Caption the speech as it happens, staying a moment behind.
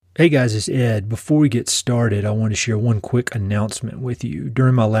Hey guys, it's Ed. Before we get started, I want to share one quick announcement with you.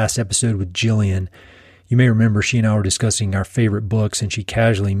 During my last episode with Jillian, you may remember she and I were discussing our favorite books, and she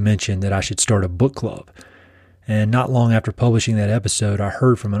casually mentioned that I should start a book club. And not long after publishing that episode, I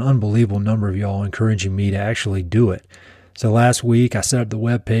heard from an unbelievable number of y'all encouraging me to actually do it. So last week, I set up the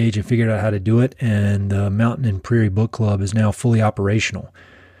webpage and figured out how to do it, and the Mountain and Prairie Book Club is now fully operational.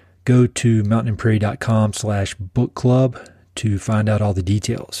 Go to mountainandprairie.com/book club to find out all the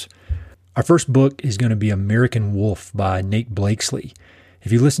details. Our first book is going to be American Wolf by Nate Blakesley.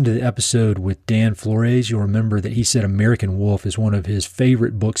 If you listen to the episode with Dan Flores, you'll remember that he said American Wolf is one of his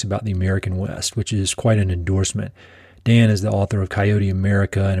favorite books about the American West, which is quite an endorsement. Dan is the author of Coyote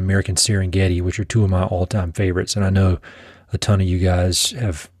America and American Serengeti, which are two of my all-time favorites, and I know a ton of you guys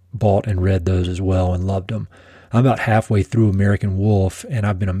have bought and read those as well and loved them. I'm about halfway through American Wolf, and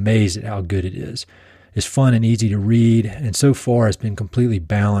I've been amazed at how good it is. It's fun and easy to read, and so far it's been completely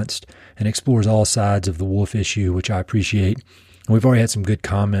balanced and explores all sides of the wolf issue, which I appreciate. And we've already had some good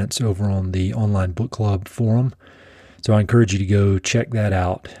comments over on the online book club forum, so I encourage you to go check that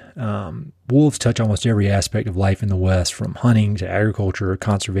out. Wolves touch almost every aspect of life in the West, from hunting to agriculture,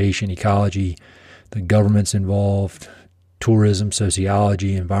 conservation, ecology, the governments involved, tourism,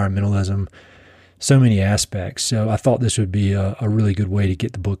 sociology, environmentalism, so many aspects. So I thought this would be a really good way to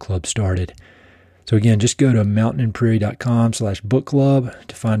get the book club started. So again, just go to mountainandprairie.com/book club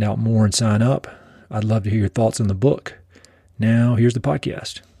to find out more and sign up. I'd love to hear your thoughts on the book. Now, here's the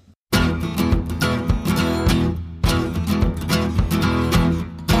podcast.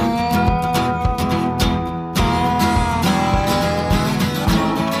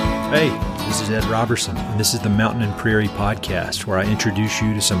 Hey, this is Ed Robertson, and this is the Mountain and Prairie podcast, where I introduce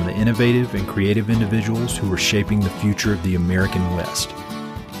you to some of the innovative and creative individuals who are shaping the future of the American West.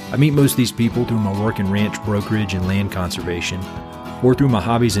 I meet most of these people through my work in ranch brokerage and land conservation, or through my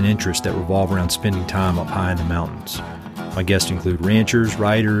hobbies and interests that revolve around spending time up high in the mountains. My guests include ranchers,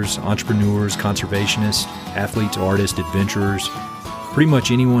 writers, entrepreneurs, conservationists, athletes, artists, adventurers, pretty much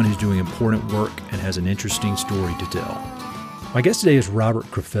anyone who's doing important work and has an interesting story to tell. My guest today is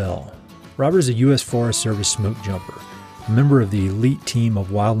Robert Krapfel. Robert is a U.S. Forest Service smoke jumper, a member of the elite team of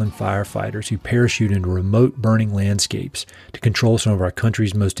wildland firefighters who parachute into remote burning landscapes to control some of our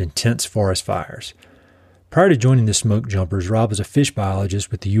country's most intense forest fires. Prior to joining the smoke jumpers, Rob was a fish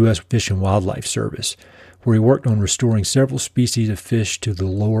biologist with the U.S. Fish and Wildlife Service, where he worked on restoring several species of fish to the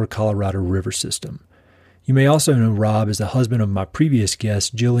lower Colorado River system. You may also know Rob as the husband of my previous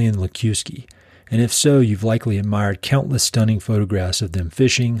guest, Jillian Lekuski, and if so, you've likely admired countless stunning photographs of them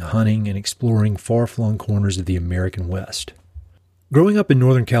fishing, hunting, and exploring far-flung corners of the American West. Growing up in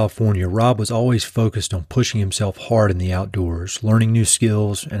Northern California, Rob was always focused on pushing himself hard in the outdoors, learning new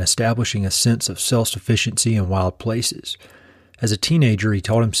skills, and establishing a sense of self-sufficiency in wild places. As a teenager, he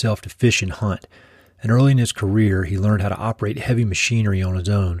taught himself to fish and hunt, and early in his career, he learned how to operate heavy machinery on his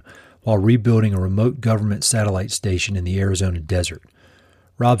own while rebuilding a remote government satellite station in the Arizona desert.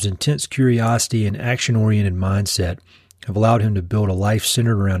 Rob's intense curiosity and action-oriented mindset have allowed him to build a life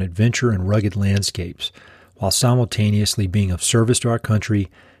centered around adventure and rugged landscapes, while simultaneously being of service to our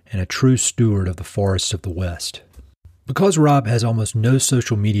country and a true steward of the forests of the West. Because Rob has almost no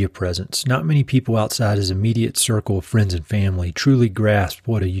social media presence, not many people outside his immediate circle of friends and family truly grasp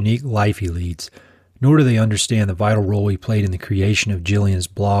what a unique life he leads, nor do they understand the vital role he played in the creation of Jillian's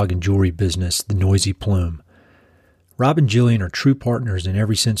blog and jewelry business, The Noisy Plume. Rob and Jillian are true partners in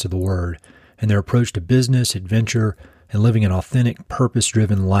every sense of the word, and their approach to business, adventure, and living an authentic,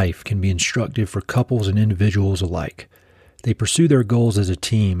 purpose-driven life can be instructive for couples and individuals alike. They pursue their goals as a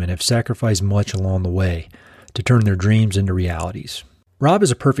team and have sacrificed much along the way to turn their dreams into realities. Rob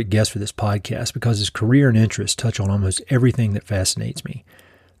is a perfect guest for this podcast because his career and interests touch on almost everything that fascinates me: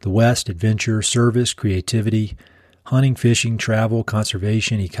 the West, adventure, service, creativity, hunting, fishing, travel,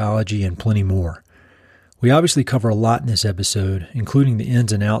 conservation, ecology, and plenty more. We obviously cover a lot in this episode, including the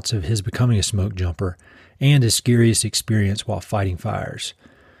ins and outs of his becoming a smoke jumper and his scariest experience while fighting fires.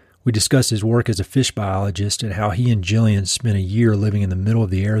 We discuss his work as a fish biologist and how he and Jillian spent a year living in the middle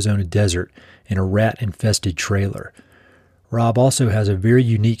of the Arizona desert in a rat-infested trailer. Rob also has a very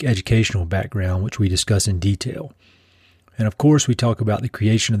unique educational background, which we discuss in detail. And of course, we talk about the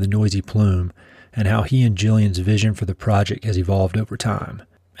creation of the Noisy Plume and how he and Jillian's vision for the project has evolved over time.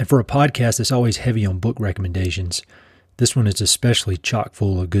 And for a podcast that's always heavy on book recommendations, this one is especially chock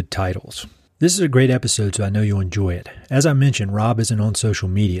full of good titles. This is a great episode, so I know you'll enjoy it. As I mentioned, Rob isn't on social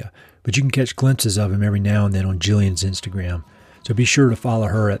media, but you can catch glimpses of him every now and then on Jillian's Instagram, so be sure to follow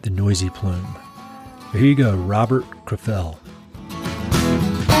her at The Noisy Plume. So here you go, Robert Krapfel.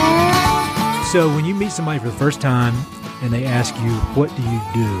 So when you meet somebody for the first time, and they ask you, what do you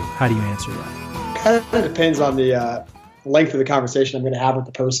do? How do you answer that? Kind of depends on the length of the conversation I'm going to have with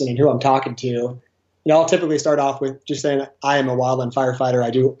the person and who I'm talking to. You know, I'll typically start off with just saying, I am a wildland firefighter.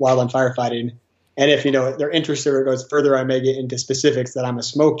 I do wildland firefighting. And if, you know, they're interested or it goes further, I may get into specifics that I'm a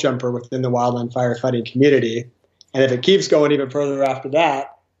smoke jumper within the wildland firefighting community. And if it keeps going even further after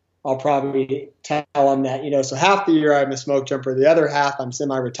that, I'll probably tell them that, you know, so half the year I'm a smoke jumper, the other half I'm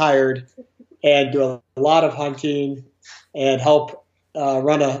semi-retired and do a lot of hunting and help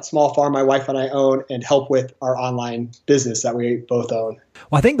run a small farm my wife and I own and help with our online business that we both own.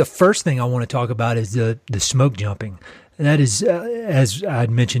 Well, I think the first thing I want to talk about is the smoke jumping. That is, as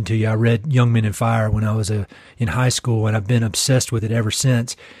I'd mentioned to you, I read Young Men in Fire when I was in high school, and I've been obsessed with it ever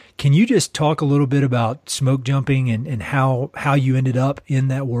since. Can you just talk a little bit about smoke jumping and how you ended up in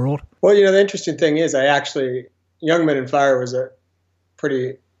that world? Well, you know, the interesting thing is Young Men in Fire was a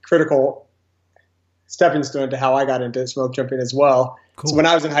pretty critical stepping stone to how I got into smoke jumping as well. Cool. So when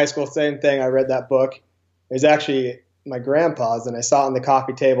I was in high school, same thing, I read that book. It was actually my grandpa's, and I saw it on the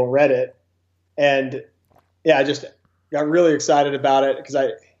coffee table, read it, and yeah, I just got really excited about it because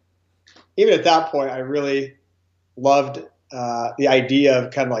even at that point, I really loved the idea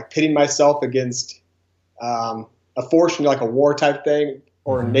of kind of like pitting myself against a force, like a war type thing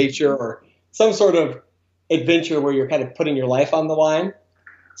or nature or some sort of adventure where you're kind of putting your life on the line.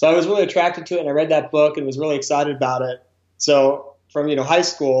 So I was really attracted to it, and I read that book and was really excited about it. So from, you know, high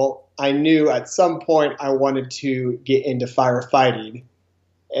school, I knew at some point I wanted to get into firefighting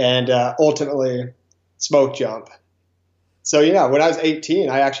and ultimately smoke jump. So, yeah, when I was 18,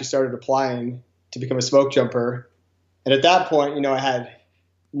 I actually started applying to become a smoke jumper. And at that point, you know, I had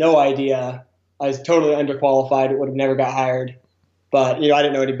no idea. I was totally underqualified. It would have never got hired. But, you know, I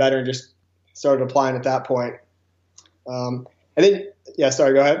didn't know any better and just started applying at that point. And then, yeah,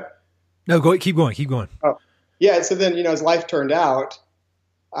 sorry, go ahead. No, keep going. Oh, yeah. So then, you know, as life turned out,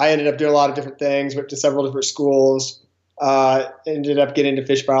 I ended up doing a lot of different things, went to several different schools, ended up getting into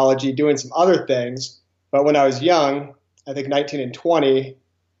fish biology, doing some other things. But when I was young, I think 19 and 20,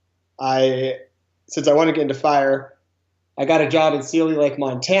 since I wanted to get into fire, I got a job in Sealy Lake,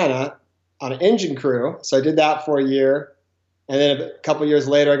 Montana on an engine crew. So I did that for a year. And then a couple of years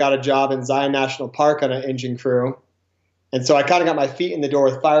later, I got a job in Zion National Park on an engine crew. And so I kind of got my feet in the door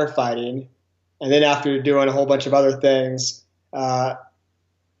with firefighting. And then after doing a whole bunch of other things, I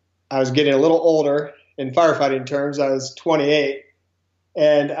was getting a little older in firefighting terms. I was 28.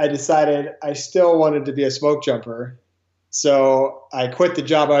 And I decided I still wanted to be a smoke jumper. So I quit the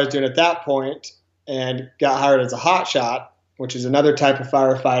job I was doing at that point and got hired as a hot shot, which is another type of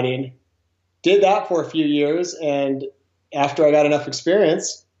firefighting. Did that for a few years, and after I got enough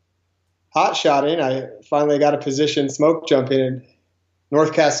experience hot shotting, I finally got a position smoke jumping in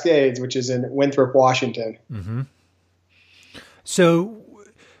North Cascades, which is in Winthrop, Washington. Mm-hmm. So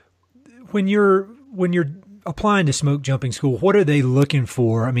when you're applying to smoke jumping school, what are they looking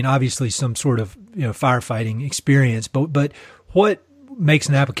for? I mean, obviously some sort of, you know, firefighting experience, but what makes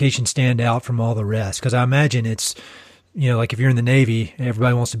an application stand out from all the rest? Because I imagine it's, you know, like if you're in the Navy,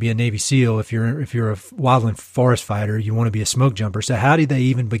 everybody wants to be a Navy SEAL. If you're a wildland forest fighter, you want to be a smoke jumper. So how do they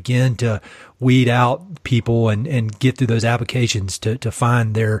even begin to weed out people and get through those applications to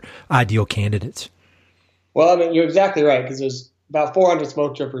find their ideal candidates? Well, I mean, you're exactly right, because there's about 400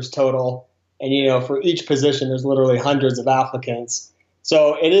 smoke jumpers total. And, you know, for each position, there's literally hundreds of applicants.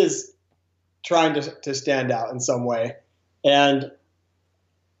 So it is trying to stand out in some way. And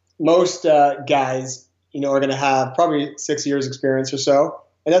most guys, you know, are going to have probably 6 years experience or so.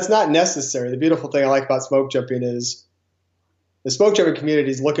 And that's not necessary. The beautiful thing I like about smoke jumping is the smoke jumping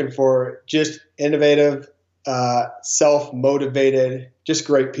community is looking for just innovative, self-motivated, just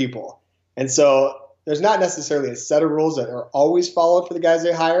great people. And so there's not necessarily a set of rules that are always followed for the guys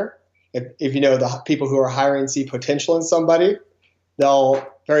they hire. If you know the people who are hiring see potential in somebody, they'll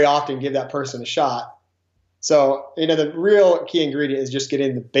very often give that person a shot. So, you know, the real key ingredient is just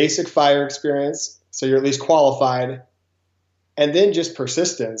getting the basic fire experience, so you're at least qualified, and then just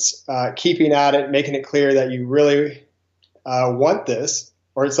persistence, keeping at it, making it clear that you really want this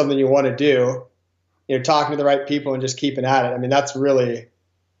or it's something you want to do, you know, talking to the right people and just keeping at it. I mean, that's really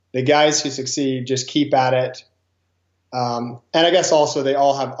the guys who succeed, just keep at it. And I guess also they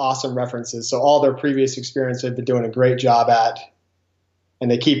all have awesome references. So all their previous experience they've been doing a great job at,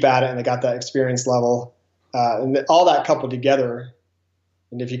 and they keep at it and they got that experience level. And all that coupled together.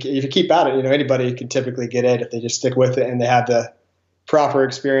 And if you keep at it, you know, anybody can typically get it if they just stick with it and they have the proper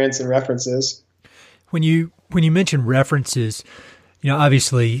experience and references. When you mention references, you know,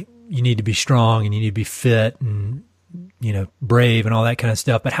 obviously you need to be strong and you need to be fit and brave and all that kind of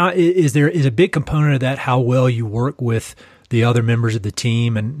stuff. But how is a big component of that how well you work with the other members of the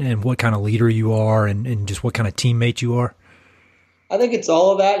team and what kind of leader you are and just what kind of teammate you are? I think it's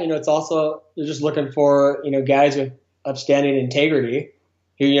all of that. It's also, you're just looking for, guys with upstanding integrity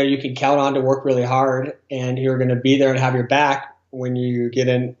who, you can count on to work really hard and who are going to be there and have your back when you get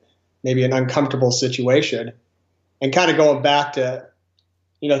in maybe an uncomfortable situation. And kind of going back to,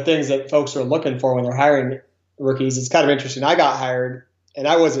 things that folks are looking for when they're hiring rookies. It's kind of interesting. I got hired and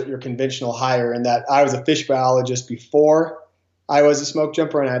I wasn't your conventional hire in that I was a fish biologist before I was a smoke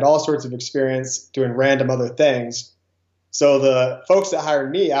jumper and I had all sorts of experience doing random other things. So the folks that hired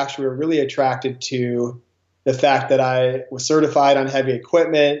me actually were really attracted to the fact that I was certified on heavy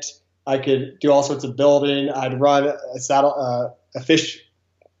equipment. I could do all sorts of building. I'd run a fish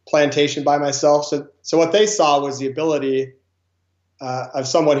plantation by myself. So what they saw was the ability of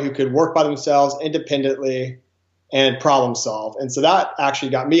someone who could work by themselves independently and problem solve. And so that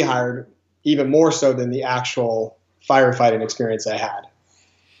actually got me hired even more so than the actual firefighting experience I had.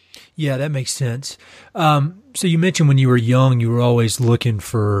 Yeah, that makes sense. So you mentioned when you were young, you were always looking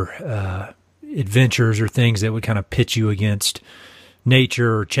for adventures or things that would kind of pitch you against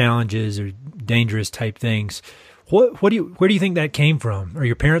nature or challenges or dangerous type things. Where do you think that came from? Are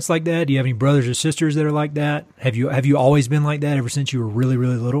your parents like that? Do you have any brothers or sisters that are like that? Have you always been like that ever since you were really,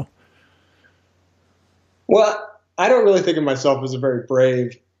 really little? Well, I don't really think of myself as a very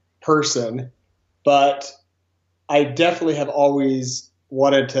brave person, but I definitely have always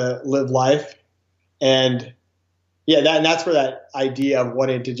wanted to live life. And that's where that idea of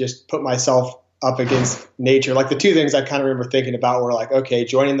wanting to just put myself up against nature, like the two things I kind of remember thinking about were like, okay,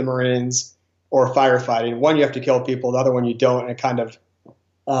 joining the Marines or firefighting. One, you have to kill people. The other one, you don't. And I kind of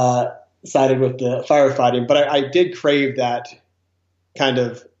sided with the firefighting. But I did crave that kind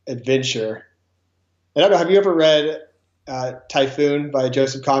of adventure. And I don't know, have you ever read Typhoon by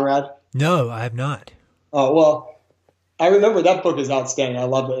Joseph Conrad? No, I have not. Oh, well, I remember that book is outstanding. I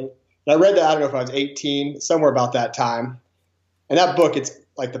love it. And I read that, I don't know if I was 18, somewhere about that time. And that book, it's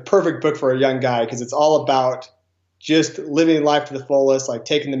like the perfect book for a young guy because it's all about just living life to the fullest, like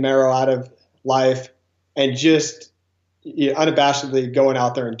taking the marrow out of life and just unabashedly going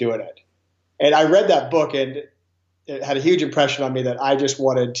out there and doing it. And I read that book and it had a huge impression on me that I just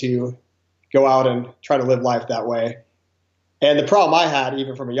wanted to go out and try to live life that way. And the problem I had,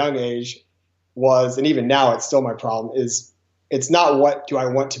 even from a young age, was, and even now it's still my problem, is it's not what do I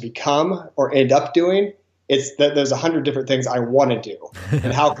want to become or end up doing. It's that there's 100 different things I want to do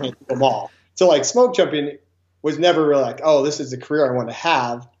and how can I do them all? So like smoke jumping was never really like, oh, this is a career I want to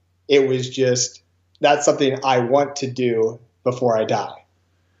have. It was just, that's something I want to do before I die.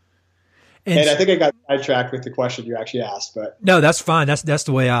 And I think I got sidetracked with the question you actually asked, but no, that's fine. That's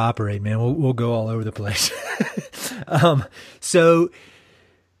the way I operate, man. We'll go all over the place. So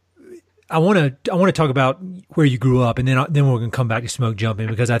I want to talk about where you grew up, and then we're going to come back to smoke jumping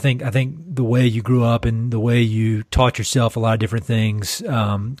because I think the way you grew up and the way you taught yourself a lot of different things, it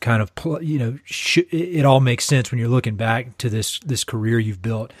all makes sense when you're looking back to this career you've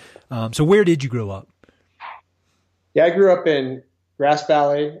built. So where did you grow up? Yeah, I grew up in Grass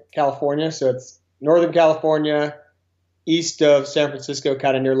Valley, California. So it's Northern California, east of San Francisco,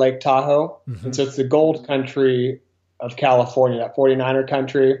 kind of near Lake Tahoe. Mm-hmm. And so it's the gold country of California, that 49er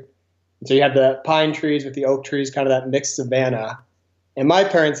country. And so you have the pine trees with the oak trees, kind of that mixed savanna. And my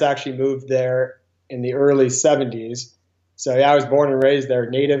parents actually moved there in the early 70s. So yeah, I was born and raised there,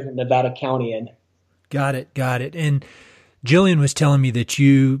 native Nevada Countyan. Got it. And Jillian was telling me that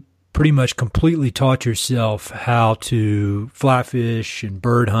you pretty much completely taught yourself how to fly fish and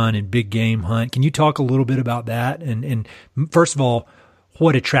bird hunt and big game hunt. Can you talk a little bit about that? And first of all,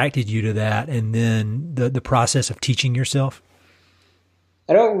 what attracted you to that? And then the process of teaching yourself?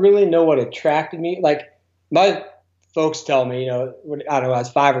 I don't really know what attracted me. Like my folks tell me, when I was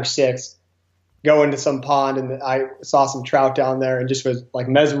 5 or 6, go into some pond and I saw some trout down there and just was like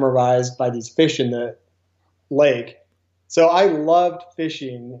mesmerized by these fish in the lake. So I loved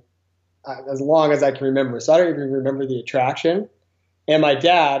fishing as long as I can remember. So I don't even remember the attraction. And my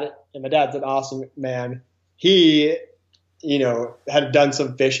dad's an awesome man. He, had done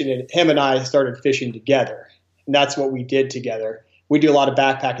some fishing and him and I started fishing together. And that's what we did together. We do a lot of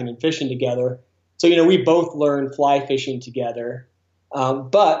backpacking and fishing together. So, we both learned fly fishing together.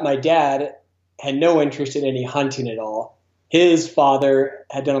 But my dad had no interest in any hunting at all. His father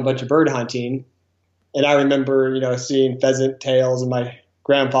had done a bunch of bird hunting. And I remember, seeing pheasant tails in my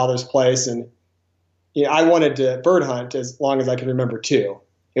grandfather's place. And, I wanted to bird hunt as long as I could remember too.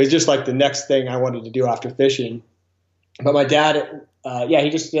 It was just like the next thing I wanted to do after fishing. But my dad, he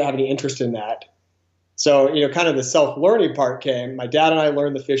just didn't have any interest in that. So, kind of the self-learning part came. My dad and I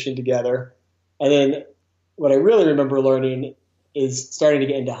learned the fishing together. And then what I really remember learning is starting to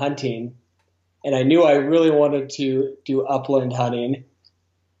get into hunting. And I knew I really wanted to do upland hunting.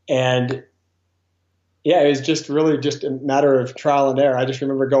 And yeah, it was just really just a matter of trial and error. I just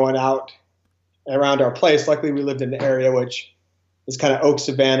remember going out around our place. Luckily, we lived in an area which is kind of oak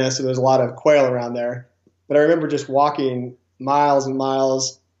savanna, so there's a lot of quail around there. But I remember just walking miles and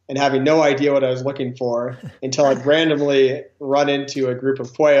miles and having no idea what I was looking for until I'd randomly run into a group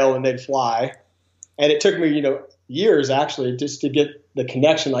of quail and they'd fly. And it took me, years actually just to get the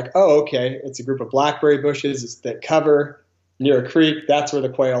connection, like, oh, okay, it's a group of blackberry bushes, it's that cover near a creek, that's where the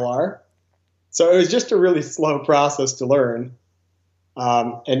quail are. So it was just a really slow process to learn.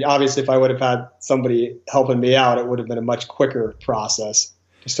 And obviously, if I would have had somebody helping me out, it would have been a much quicker process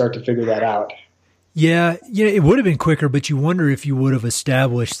to start to figure that out. Yeah, it would have been quicker, but you wonder if you would have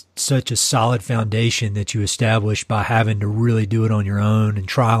established such a solid foundation that you established by having to really do it on your own and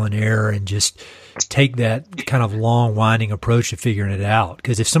trial and error and just take that kind of long, winding approach to figuring it out.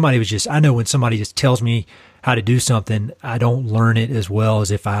 Because if somebody was I know when somebody just tells me how to do something, I don't learn it as well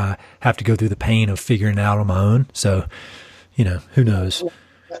as if I have to go through the pain of figuring it out on my own. So, who knows?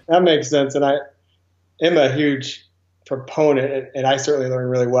 That makes sense. And I am a huge proponent, and I certainly learn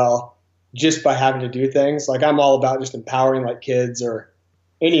really well just by having to do things. Like, I'm all about just empowering like kids or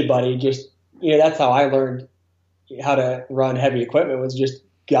anybody. Just, that's how I learned how to run heavy equipment, was just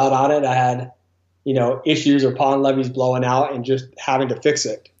got on it. I had, issues or pond levees blowing out and just having to fix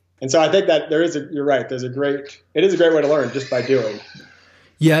it. And so I think that you're right. It is a great way to learn just by doing.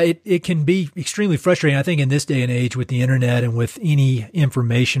 Yeah, it can be extremely frustrating. I think in this day and age with the internet and with any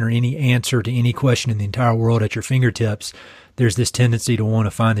information or any answer to any question in the entire world at your fingertips, there's this tendency to want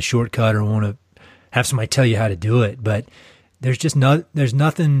to find the shortcut or want to have somebody tell you how to do it. But there's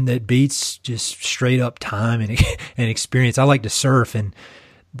nothing that beats just straight up time and experience. I like to surf, and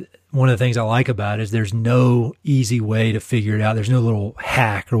one of the things I like about it is there's no easy way to figure it out. There's no little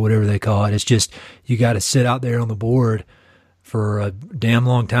hack or whatever they call it. It's just you got to sit out there on the board for a damn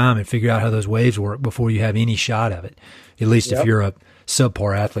long time and figure out how those waves work before you have any shot of it. At least if you're a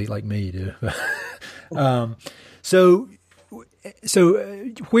subpar athlete like me, you do. So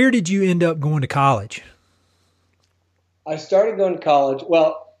where did you end up going to college? I started going to college.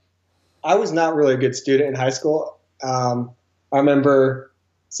 Well, I was not really a good student in high school. I remember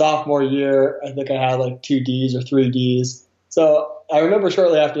sophomore year, I think I had like 2 Ds or 3 Ds. So I remember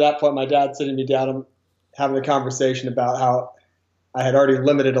shortly after that point, my dad sitting me down and having a conversation about how I had already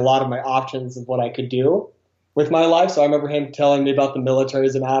limited a lot of my options of what I could do with my life. So I remember him telling me about the military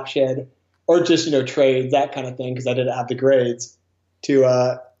as an option, or just, trades, that kind of thing, because I didn't have the grades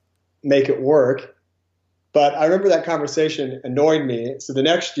to make it work. But I remember that conversation annoyed me. So the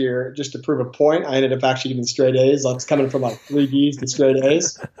next year, just to prove a point, I ended up actually getting straight A's. I was coming from like 3 Ds to straight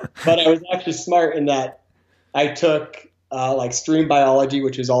A's. But I was actually smart in that I took like stream biology,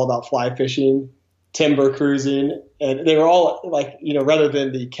 which is all about fly fishing, timber cruising, and they were all like, rather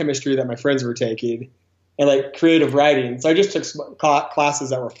than the chemistry that my friends were taking, and like creative writing. So I just took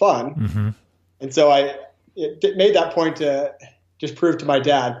classes that were fun. Mm-hmm. And so I made that point to just prove to my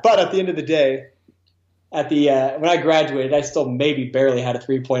dad. But at the end of the day, when I graduated, I still maybe barely had a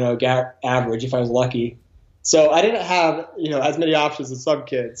 3.0 average if I was lucky. So I didn't have, as many options as some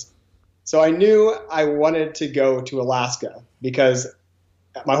kids. So I knew I wanted to go to Alaska because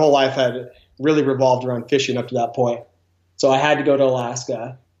my whole life had really revolved around fishing up to that point. So I had to go to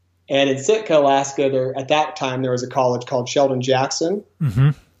Alaska. And in Sitka, Alaska, at that time, there was a college called Sheldon Jackson. Mm-hmm.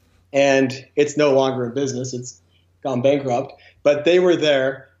 And it's no longer in business. It's gone bankrupt. But they were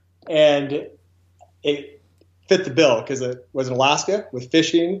there, and it fit the bill because it was in Alaska with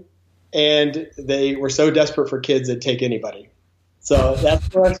fishing, and they were so desperate for kids they'd take anybody. So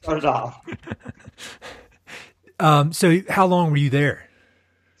that's where I started off. So how long were you there?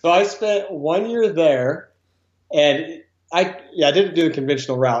 So I spent 1 year there, and I didn't do the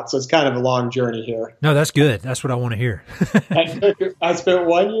conventional route, so it's kind of a long journey here. No, that's good. That's what I want to hear. I spent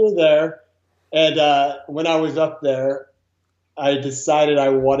 1 year there, and when I was up there, I decided I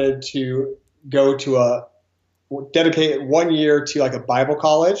wanted to go to dedicate 1 year to like a Bible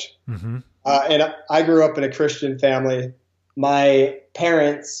college. Mm-hmm. And I grew up in a Christian family. My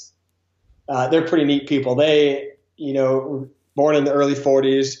parents, they're pretty neat people. They, were born in the early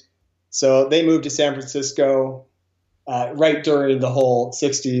 40s. So they moved to San Francisco right during the whole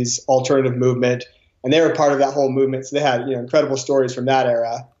 60s alternative movement. And they were part of that whole movement. So they had, incredible stories from that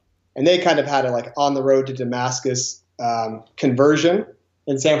era. And they kind of had a like on the road to Damascus conversion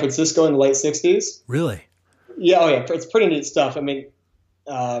in San Francisco in the late 60s. Really? Yeah. Oh yeah. It's pretty neat stuff. I mean,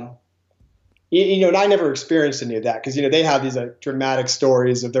 and I never experienced any of that because, they have these dramatic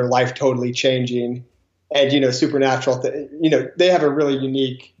stories of their life totally changing and, supernatural. They have a really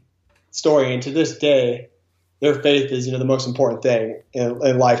unique story. And to this day, their faith is, the most important thing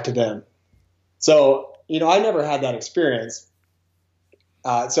in life to them. So, I never had that experience.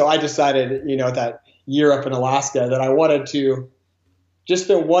 So I decided, that year up in Alaska that I wanted to just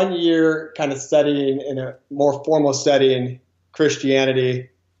spend 1 year kind of studying in a more formal setting Christianity,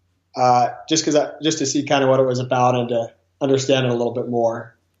 just to see kind of what it was about and to understand it a little bit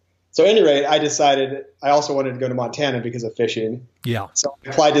more. So at any rate, I decided I also wanted to go to Montana because of fishing. Yeah. So I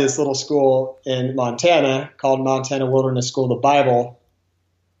applied to this little school in Montana called Montana Wilderness School of the Bible.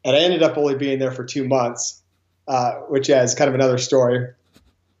 And I ended up only being there for 2 months, which is kind of another story.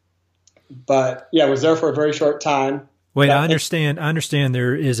 But yeah, I was there for a very short time. Wait, I understand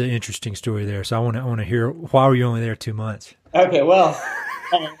there is an interesting story there. So I want to hear, why were you only there 2 months? Okay, well,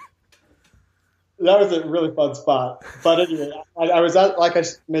 that was a really fun spot. But anyway, I was at, like I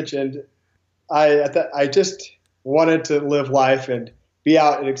mentioned, I just wanted to live life and be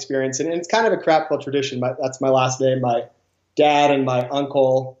out and experience it. And it's kind of a Krapfel tradition. That's my last name. My dad and my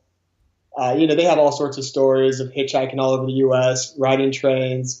uncle, they have all sorts of stories of hitchhiking all over the U.S., riding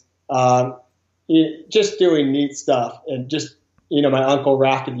trains, just doing neat stuff. And just, my uncle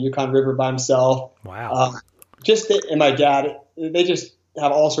rafted the Yukon River by himself. Wow. And my dad, they just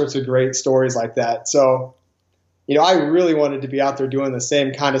have all sorts of great stories like that. So, I really wanted to be out there doing the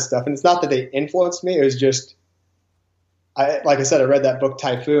same kind of stuff. And it's not that they influenced me. It was just, like I said, I read that book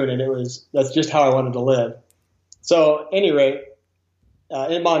Typhoon, and that's just how I wanted to live. So, at any rate,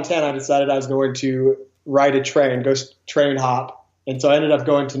 in Montana, I decided I was going to ride a train, go train hop. And so I ended up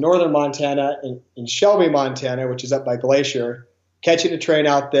going to northern Montana in Shelby, Montana, which is up by Glacier, catching a train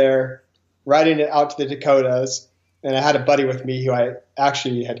out there, riding it out to the Dakotas. And I had a buddy with me who I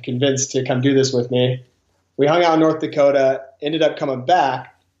actually had convinced to come do this with me. We hung out in North Dakota, ended up coming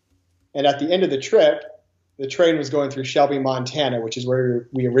back. And at the end of the trip, the train was going through Shelby, Montana, which is where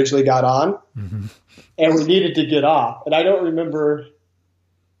we originally got on. Mm-hmm. And we needed to get off. And I don't remember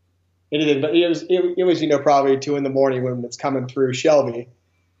anything, but it was probably 2 a.m. when it's coming through Shelby.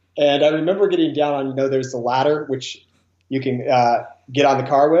 And I remember getting down on, there's the ladder, which you can get on the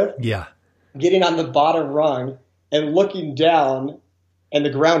car with. Yeah. Getting on the bottom rung and looking down, and the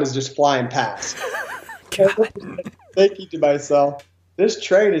ground is just flying past. Thinking to myself, this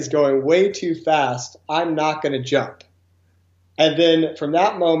train is going way too fast. I'm not going to jump. And then from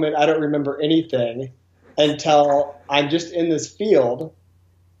that moment, I don't remember anything until I'm just in this field,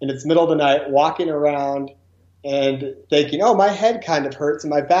 and it's middle of the night, walking around and thinking, oh, my head kind of hurts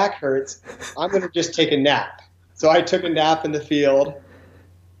and my back hurts. I'm going to just take a nap. So I took a nap in the field,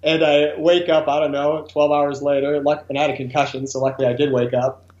 and I wake up, 12 hours later, and I had a concussion, so luckily I did wake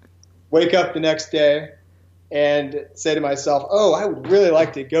up. Wake up the next day and say to myself, oh, I would really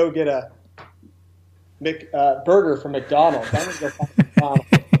like to go get a burger from McDonald's. I'm going to go find McDonald's.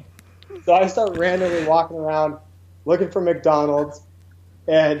 So I start randomly walking around looking for McDonald's,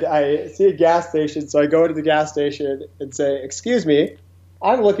 and I see a gas station. So I go to the gas station and say, excuse me,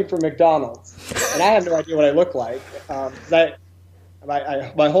 I'm looking for McDonald's. And I have no idea what I look like.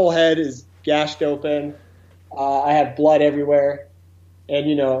 My whole head is gashed open. I have blood everywhere.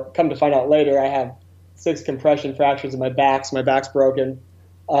 And, come to find out later, I have 6 compression fractures in my back, so my back's broken.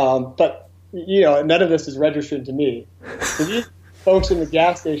 But, none of this is registered to me. So these folks in the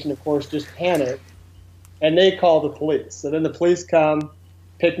gas station, of course, just panic, and they call the police. So then the police come,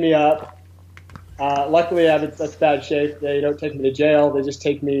 pick me up. Luckily, I'm in such bad shape, they don't take me to jail. They just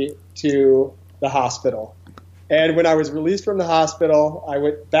take me to the hospital. And when I was released from the hospital, I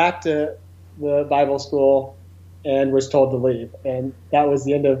went back to the Bible school and was told to leave. And that was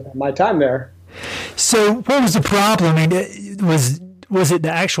the end of my time there. So what was the problem? I mean, was it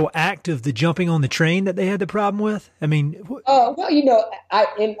the actual act of the jumping on the train that they had the problem with? I mean, well,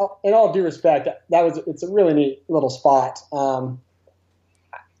 in all due respect, it's a really neat little spot.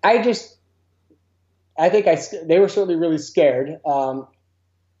 I think they were certainly really scared. I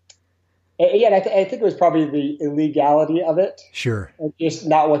think it was probably the illegality of it. Sure. Just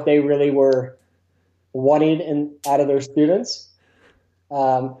not what they really were wanting out of their students.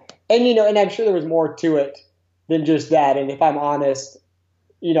 And I'm sure there was more to it than just that. And if I'm honest,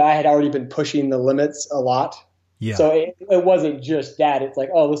 I had already been pushing the limits a lot. Yeah. So it wasn't just that. It's like,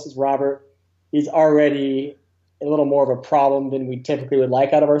 oh, this is Robert. He's already a little more of a problem than we typically would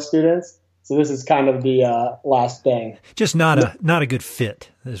like out of our students. So this is kind of the last thing. Just not a good fit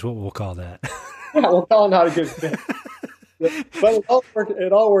is what we'll call that. Yeah, we'll call it not a good fit. But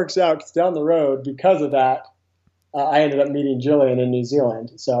it all works out, 'cause down the road, because of that, I ended up meeting Jillian in New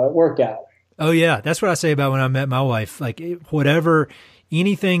Zealand. So it worked out. Oh yeah. That's what I say about when I met my wife. Like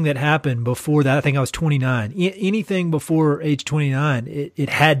anything that happened before that, I think I was 29, anything before age 29, it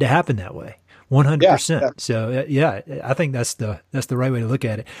had to happen that way. 100%. Yeah. So yeah, I think that's the right way to look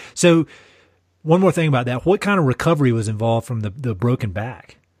at it. So one more thing about that. What kind of recovery was involved from the broken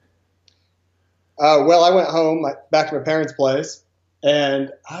back? Well, I went home back to my parents' place,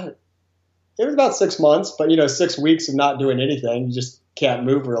 and it was about 6 months, but 6 weeks of not doing anything, you just can't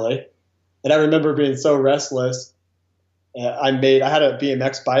move really. And I remember being so restless. I had a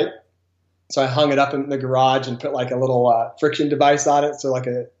BMX bike, so I hung it up in the garage and put like a little friction device on it, so like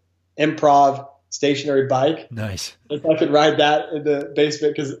a improv stationary bike. Nice. If I could ride that in the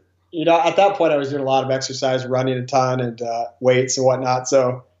basement, because at that point I was doing a lot of exercise, running a ton, and weights and whatnot.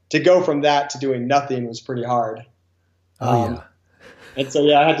 So to go from that to doing nothing was pretty hard. Yeah. And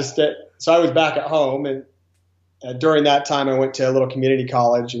so I had to stay. So I was back at home, and during that time I went to a little community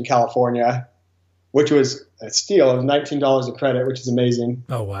college in California, which was a steal. It was $19 a credit, which is amazing.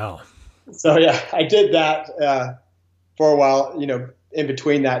 Oh wow. So I did that for a while, in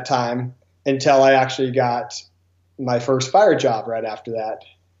between that time, until I actually got my first fire job right after that.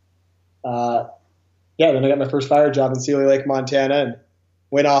 Then I got my first fire job in Sealy Lake, Montana, and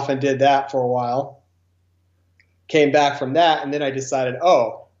went off and did that for a while. Came back from that, and then I decided,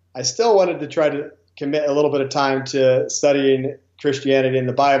 I still wanted to try to commit a little bit of time to studying Christianity and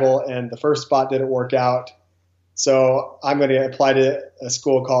the Bible, and the first spot didn't work out. So I'm going to apply to a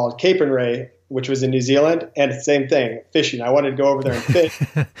school called Cape and Ray, which was in New Zealand, and the same thing, fishing. I wanted to go over there and fish.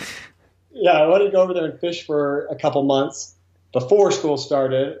 I wanted to go over there and fish for a couple months before school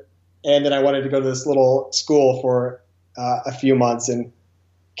started, and then I wanted to go to this little school for a few months. And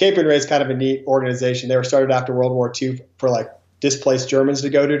Cape and Ray is kind of a neat organization. They were started after World War II for like displaced Germans to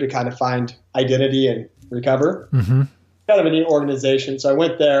go to kind of find identity and recover. Mm-hmm. Kind of a neat organization. So I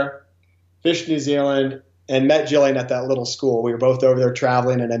went there, fished New Zealand, and met Jillian at that little school. We were both over there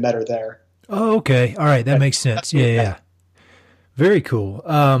traveling, and I met her there. Oh, okay. All right. That makes sense. Yeah. Very cool.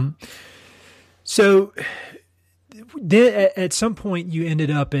 So then at some point you ended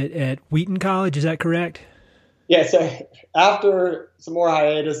up at Wheaton College. Is that correct? Yeah. So after some more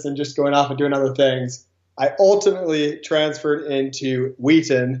hiatus and just going off and doing other things, I ultimately transferred into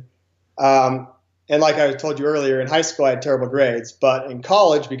Wheaton. And like I told you earlier, in high school I had terrible grades, but in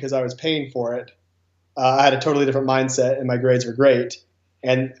college, because I was paying for it, I had a totally different mindset, and my grades were great.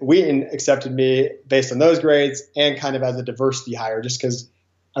 And Wheaton accepted me based on those grades and kind of as a diversity hire, just because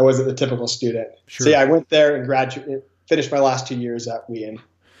I wasn't the typical student. Sure. So I went there and finished my last 2 years at Wheaton.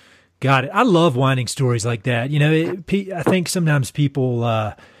 Got it. I love winding stories like that. I think sometimes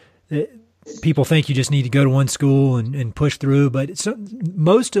people think you just need to go to one school and push through, but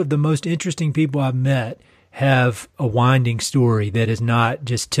most of the most interesting people I've met have a winding story that is not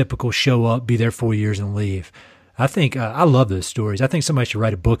just typical show up, be there 4 years and leave. I think I love those stories. I think somebody should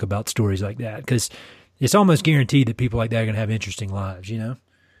write a book about stories like that, because it's almost guaranteed that people like that are going to have interesting lives, Yeah,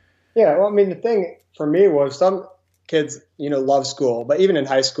 well, I mean, the thing for me was some kids, love school, but even in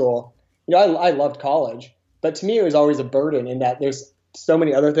high school, I loved college, but to me it was always a burden in that there's so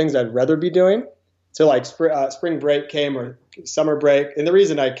many other things I'd rather be doing. So like spring break came, or summer break. And the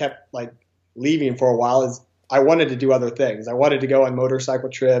reason I kept like leaving for a while is I wanted to do other things. I wanted to go on motorcycle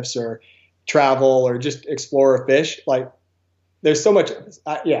trips or travel or just explore or fish. Like there's so much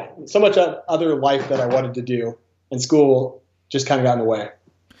other life that I wanted to do, and school just kind of got in the way.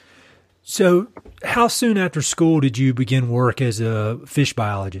 So how soon after school did you begin work as a fish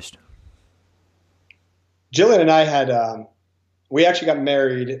biologist? Jillian and I we actually got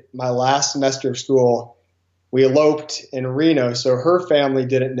married my last semester of school. We eloped in Reno, so her family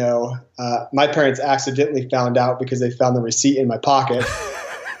didn't know. My parents accidentally found out because they found the receipt in my pocket.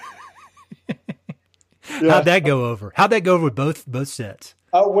 Yeah. How'd that go over? How'd that go over with both sets?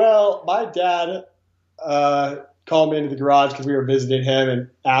 Well, my dad called me into the garage because we were visiting him and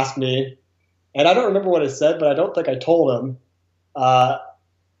asked me. And I don't remember what I said, but I don't think I told him.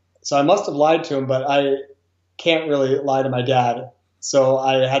 So I must have lied to him, but I can't really lie to my dad. So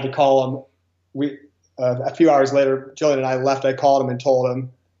I had to call him. A few hours later, Jillian and I left. I called him and told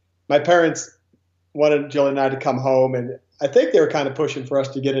him. My parents wanted Jillian and I to come home, and I think they were kind of pushing for us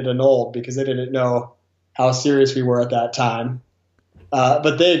to get it annulled because they didn't know how serious we were at that time.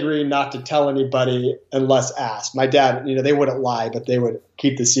 But they agreed not to tell anybody unless asked. My dad, they wouldn't lie, but they would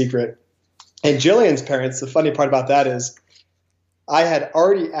keep the secret. And Jillian's parents, the funny part about that is I had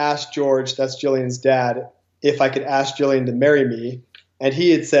already asked George, that's Jillian's dad, if I could ask Jillian to marry me. And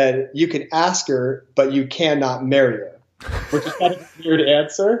he had said, you can ask her, but you cannot marry her, which is kind of a weird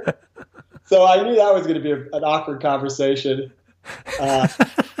answer. So I knew that was going to be an awkward conversation.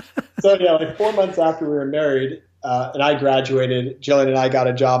 So yeah, like 4 months after we were married, and I graduated, Jillian and I got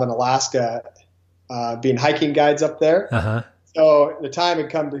a job in Alaska, being hiking guides up there. Uh-huh. So the time had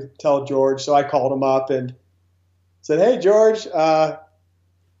come to tell George. So I called him up and said, "Hey, George, I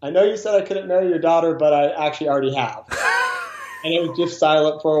know you said I couldn't marry your daughter, but I actually already have." And it was just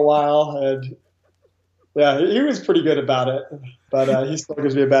silent for a while. And yeah, he was pretty good about it, but he still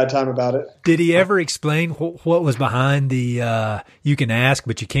gives me a bad time about it. Did he ever explain what was behind the "you can ask,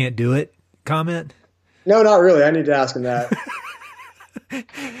 but you can't do it" comment? No, not really. I need to ask him that.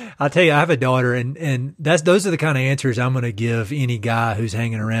 I'll tell you, I have a daughter, and those are the kind of answers I'm going to give any guy who's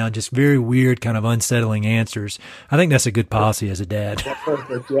hanging around. Just very weird, kind of unsettling answers. I think that's a good policy as a dad. Yeah,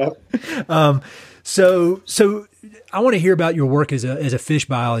 perfect. Yeah. So I want to hear about your work as a fish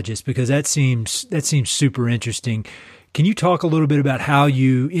biologist, because that seems super interesting. Can you talk a little bit about how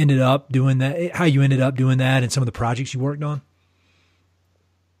you ended up doing that, and some of the projects you worked on?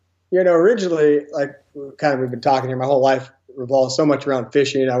 Originally, like we've been talking here, my whole life revolves so much around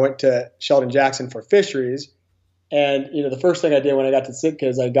fishing. I went to Sheldon Jackson for fisheries. And, the first thing I did when I got to Sitka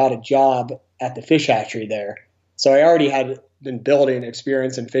is I got a job at the fish hatchery there. So I already had been building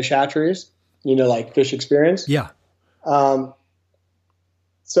experience in fish hatcheries, like fish experience. Yeah.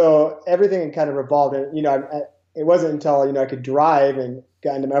 So everything kind of revolved in, it wasn't until, I could drive and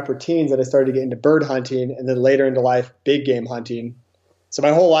got into my upper teens that I started to get into bird hunting, and then later into life, big game hunting. So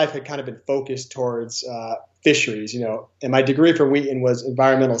my whole life had kind of been focused towards fisheries, and my degree from Wheaton was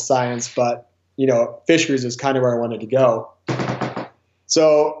environmental science, but, fisheries is kind of where I wanted to go.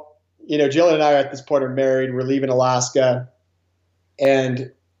 So, Jill and I at this point are married. We're leaving Alaska,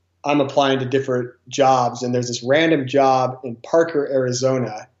 and I'm applying to different jobs. And there's this random job in Parker,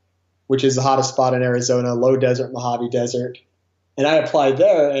 Arizona, which is the hottest spot in Arizona, low desert, Mojave Desert. And I applied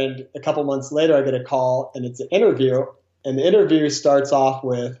there, and a couple months later I get a call, and it's an interview. And the interview starts off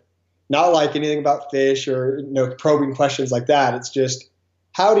with not like anything about fish or probing questions like that. It's just,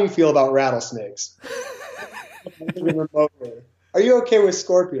 how do you feel about rattlesnakes? Are you okay with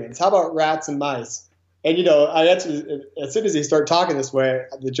scorpions? How about rats and mice? And I answered, as soon as he started talking this way,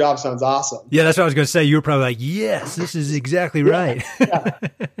 the job sounds awesome. Yeah, that's what I was going to say. You were probably like, yes, this is exactly right. Yeah.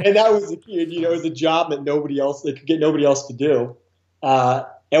 And that was the key. It was a job that they could get nobody else to do.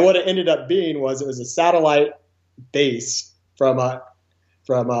 And what it ended up being was it was a satellite base from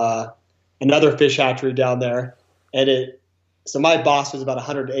another fish hatchery down there. And so my boss was about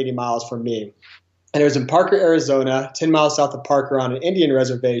 180 miles from me. And it was in Parker, Arizona, 10 miles south of Parker on an Indian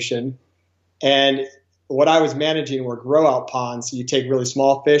reservation. And what I was managing were grow out ponds. So you take really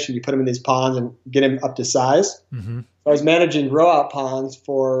small fish and you put them in these ponds and get them up to size. Mm-hmm. So I was managing grow out ponds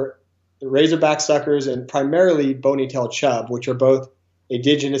for the razorback suckers and primarily bony-tailed chub, which are both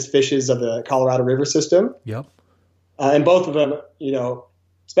indigenous fishes of the Colorado River system. Yep. And both of them,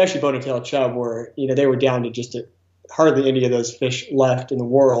 especially bony-tailed chub, they were down to just hardly any of those fish left in the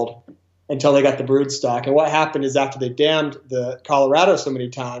world until they got the brood stock. And what happened is after they dammed the Colorado so many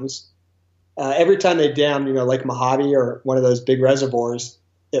times, every time they dammed, Lake Mojave or one of those big reservoirs,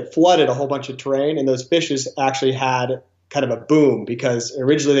 it flooded a whole bunch of terrain, and those fishes actually had kind of a boom because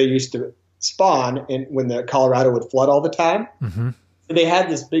originally they used to spawn when the Colorado would flood all the time. Mm-hmm. So they had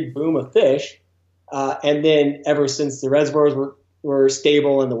this big boom of fish, and then ever since the reservoirs were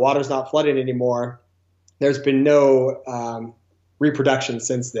stable and the water's not flooding anymore, there's been no reproduction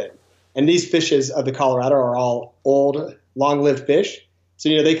since then. And these fishes of the Colorado are all old, long-lived fish. So,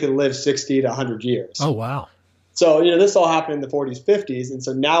 they could live 60 to 100 years. Oh, wow. So, this all happened in the 40s, 50s. And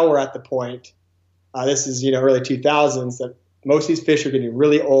so now we're at the point, this is, early 2000s, that most of these fish are getting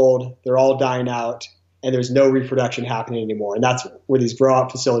really old. They're all dying out, and there's no reproduction happening anymore. And that's where these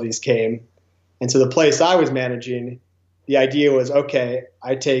grow-out facilities came. And so the place I was managing, the idea was, okay,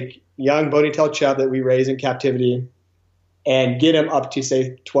 I take young bony-tailed chub that we raise in captivity and get them up to,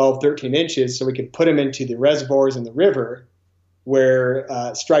 say, 12, 13 inches so we can put them into the reservoirs in the river where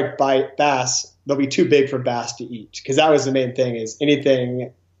striped bass, they'll be too big for bass to eat. Because that was the main thing, is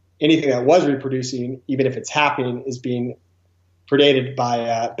anything that was reproducing, even if it's happening, is being predated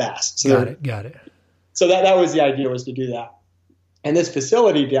by bass. So Got it. So that was the idea, was to do that. And this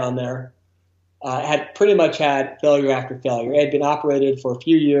facility down there had pretty much had failure after failure. It had been operated for a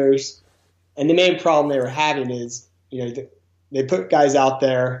few years. And the main problem they were having is, they put guys out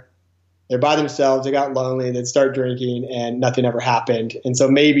there, they're by themselves, they got lonely, they'd start drinking, and nothing ever happened. And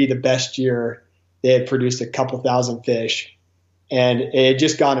so maybe the best year they had produced a couple thousand fish, and it had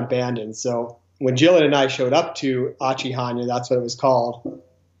just gone abandoned. So when Jillian and I showed up to Achihanya, that's what it was called.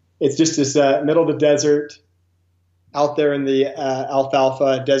 It's just this middle of the desert out there in the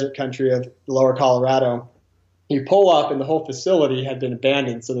alfalfa desert country of lower Colorado. You pull up and the whole facility had been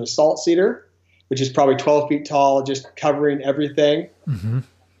abandoned. So there's salt cedar, which is probably 12 feet tall, just covering everything. Mm-hmm.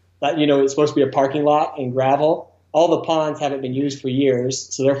 That, it's supposed to be a parking lot and gravel. All the ponds haven't been used for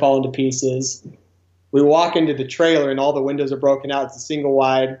years, so they're falling to pieces. We walk into the trailer and all the windows are broken out. It's a single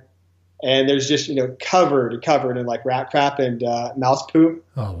wide, and there's just, covered in like rat crap and mouse poop.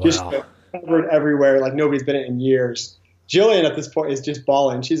 Oh, wow. Just covered everywhere, like nobody's been in it in years. Jillian at this point is just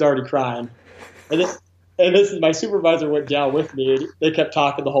bawling. She's already crying. And this is my supervisor went down with me. And they kept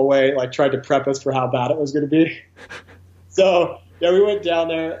talking the whole way, like tried to prep us for how bad it was going to be. So yeah, we went down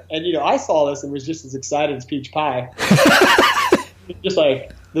there, and I saw this and was just as excited as peach pie. Just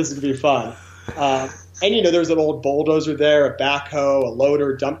like, this is gonna be fun. And there was an old bulldozer there, a backhoe, a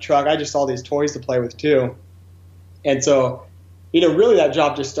loader, dump truck. I just saw these toys to play with too. And so, really that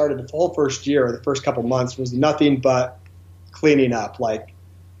job just started. The whole first year, or the first couple months, was nothing but cleaning up, like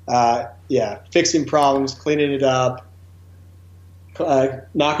fixing problems, cleaning it up,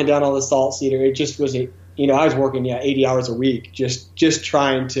 knocking down all the salt cedar. It just was I was working 80 hours a week, just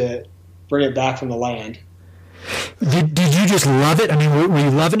trying to bring it back from the land. Did you just love it? I mean, were you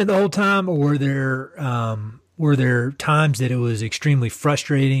loving it the whole time, or were there times that it was extremely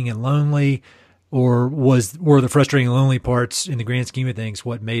frustrating and lonely, or were the frustrating and lonely parts in the grand scheme of things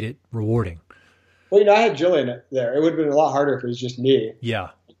what made it rewarding? Well, I had Jillian there. It would have been a lot harder if it was just me. Yeah.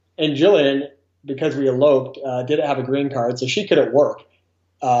 And Jillian, because we eloped, didn't have a green card, so she couldn't work.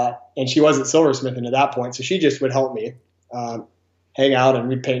 And she wasn't silversmithing at that point, so she just would help me hang out, and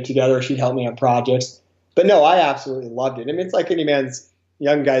we'd paint together. She'd help me on projects. But no, I absolutely loved it. I mean, it's like any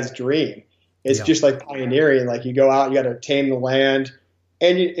young guy's dream. It's just like pioneering. Like, you go out, you got to tame the land,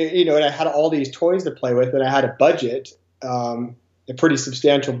 and and I had all these toys to play with, and I had a budget, a pretty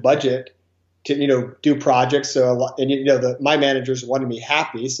substantial budget to do projects. So my managers wanted me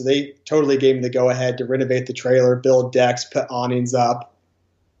happy, so they totally gave me the go ahead to renovate the trailer, build decks, put awnings up,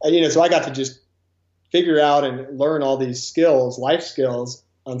 and so I got to just figure out and learn all these skills, life skills,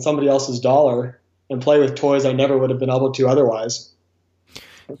 on somebody else's dollar, and play with toys I never would have been able to otherwise.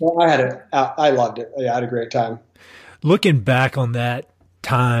 I loved it. Yeah, I had a great time. Looking back on that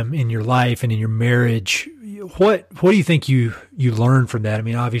time in your life and in your marriage, what do you think you learned from that? I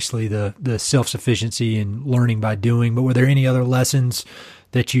mean, obviously the self-sufficiency and learning by doing, but were there any other lessons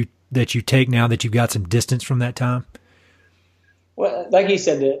that you take now that you've got some distance from that time? Well, like you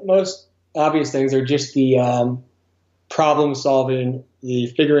said, the most obvious things are just the problem solving, the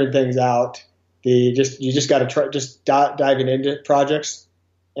figuring things out, you just got to try diving into projects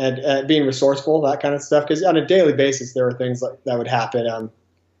and being resourceful, that kind of stuff. Because on a daily basis, there were things like that would happen.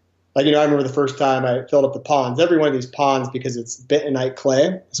 I remember the first time I filled up the ponds. Every one of these ponds, because it's bentonite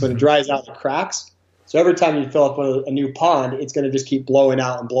clay, so when it dries out, it cracks. So every time you fill up a new pond, it's going to just keep blowing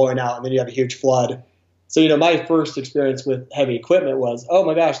out, and then you have a huge flood. So, my first experience with heavy equipment was, oh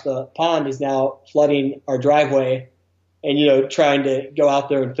my gosh, the pond is now flooding our driveway, and, trying to go out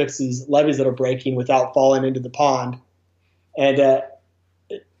there and fix these levees that are breaking without falling into the pond. And, I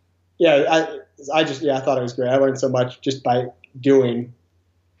thought it was great. I learned so much just by doing.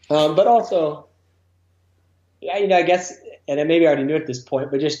 But also, I guess, and maybe I already knew at this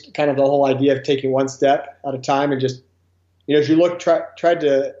point, but just kind of the whole idea of taking one step at a time, and just, if you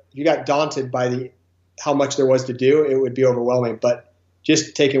you got daunted by how much there was to do, it would be overwhelming. But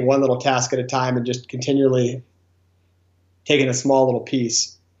just taking one little task at a time and just continually taking a small little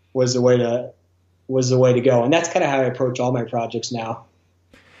piece was the way to go. And that's kind of how I approach all my projects now.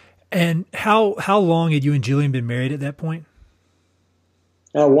 And how long had you and Jillian been married at that point?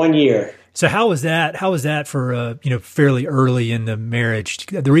 1 year. So how was that for, fairly early in the marriage?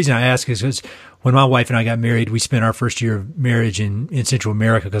 The reason I ask is because when my wife and I got married, we spent our first year of marriage in Central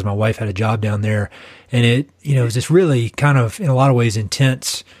America because my wife had a job down there. And it was this really kind of, in a lot of ways,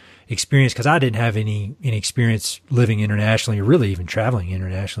 intense experience because I didn't have any experience living internationally or really even traveling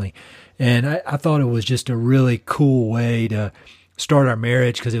internationally. And I thought it was just a really cool way to start our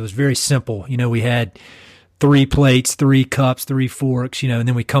marriage because it was very simple. We had 3 plates, 3 cups, 3 forks, and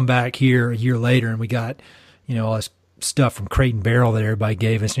then we come back here a year later and we got, all this stuff from Crate and Barrel that everybody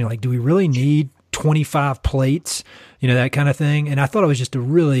gave us. And you're like, do we really need 25 plates? That kind of thing. And I thought it was just a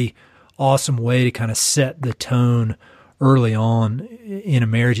really awesome way to kind of set the tone early on in a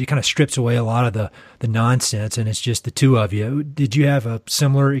marriage. It kind of strips away a lot of the nonsense and it's just the two of you. Did you have a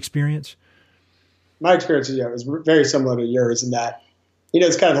similar experience? My experience, was very similar to yours in that,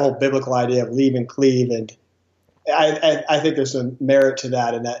 it's kind of the whole biblical idea of leave and cleave. And I think there's some merit to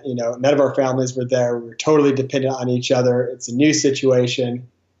that in that, none of our families were there. We were totally dependent on each other. It's a new situation,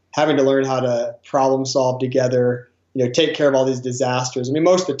 having to learn how to problem solve together, take care of all these disasters. I mean,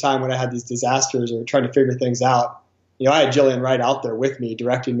 most of the time when I had these disasters or trying to figure things out, I had Jillian right out there with me,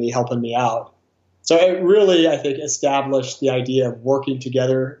 directing me, helping me out. So it really, I think, established the idea of working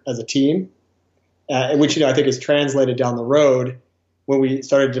together as a team, which, I think is translated down the road when we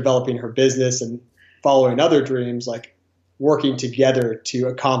started developing her business and following other dreams, like working together to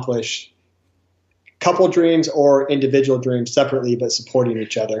accomplish couple dreams or individual dreams separately, but supporting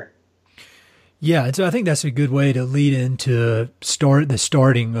each other. Yeah, and so I think that's a good way to lead into the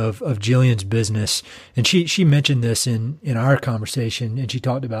starting of Jillian's business. And she mentioned this in our conversation, and she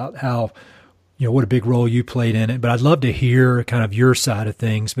talked about how, what a big role you played in it. But I'd love to hear kind of your side of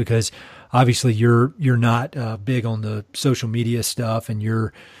things, because obviously you're not big on the social media stuff, and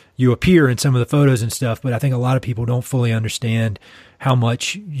you appear in some of the photos and stuff, but I think a lot of people don't fully understand how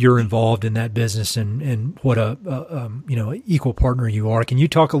much you're involved in that business and what a equal partner you are. Can you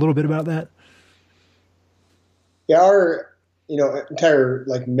talk a little bit about that? Yeah, our entire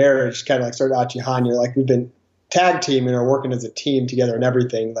marriage kind of started Achihano. We've been tag teaming or working as a team together and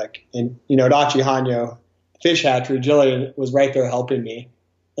everything. At Achihano Fish Hatchery, Jillian was right there helping me.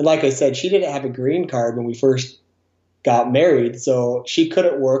 And like I said, she didn't have a green card when we first got married, so she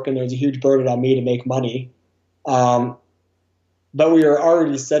couldn't work, and there was a huge burden on me to make money. But we were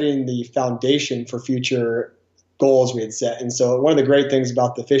already setting the foundation for future goals we had set. And so one of the great things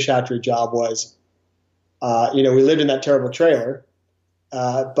about the fish hatchery job was, we lived in that terrible trailer,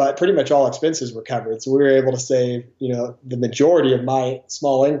 but pretty much all expenses were covered. So we were able to save, the majority of my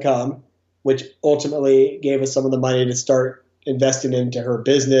small income, which ultimately gave us some of the money to start investing into her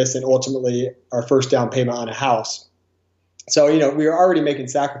business and ultimately our first down payment on a house. So, we were already making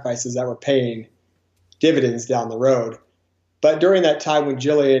sacrifices that were paying dividends down the road. But during that time when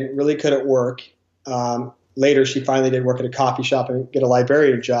Jillian really couldn't work, later she finally did work at a coffee shop and get a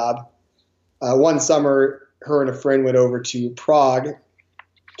librarian job. One summer, her and a friend went over to Prague,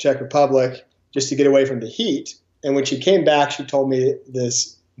 Czech Republic, just to get away from the heat. And when she came back, she told me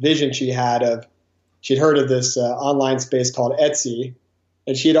this vision she'd heard of this online space called Etsy,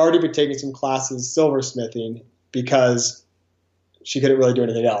 and she had already been taking some classes silversmithing because she couldn't really do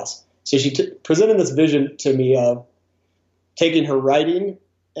anything else. So she presented this vision to me of taking her writing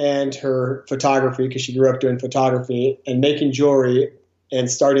and her photography, because she grew up doing photography, and making jewelry and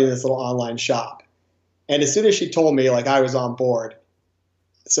starting this little online shop. And as soon as she told me, I was on board.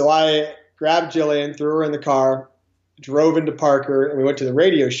 So I grabbed Jillian, threw her in the car, drove into Parker, and we went to the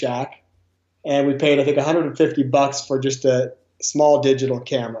Radio Shack, and we paid, I think, $150 for just a small digital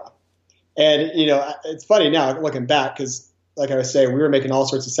camera. And, it's funny now looking back, because like I was saying, we were making all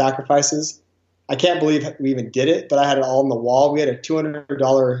sorts of sacrifices. I can't believe we even did it, but I had it all on the wall. We had a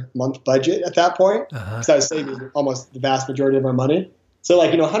 $200 a month budget at that point, because I was saving almost the vast majority of our money. So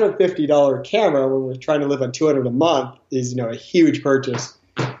 $150 camera when we're trying to live on $200 a month is, a huge purchase.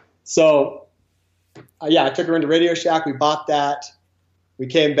 So I took her into Radio Shack. We bought that. We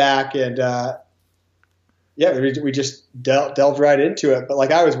came back and, we just delved right into it.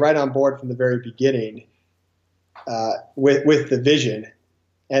 But I was right on board from the very beginning with the vision,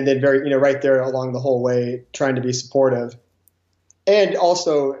 and then right there along the whole way, trying to be supportive, and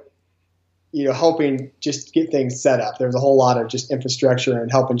also, helping just get things set up. There was a whole lot of just infrastructure and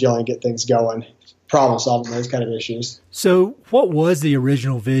helping Jillian get things going, problem solving those kind of issues. So what was the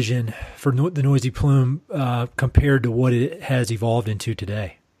original vision for the Noisy Plume compared to what it has evolved into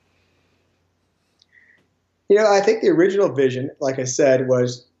today? I think the original vision, like I said,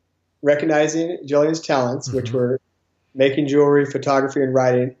 was recognizing Jillian's talents, which were making jewelry, photography, and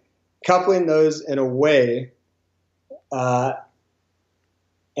writing, coupling those in a way,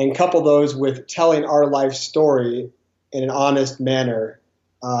 and couple those with telling our life story in an honest manner,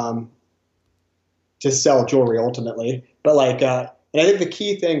 to sell jewelry ultimately. But and I think the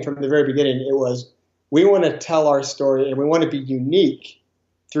key thing from the very beginning, it was, we want to tell our story and we want to be unique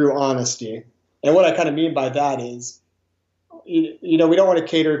through honesty. And what I kind of mean by that is, we don't want to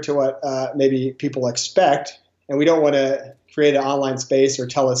cater to what maybe people expect, and we don't want to create an online space or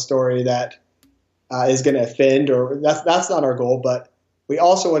tell a story that is going to offend, or that's not our goal. But we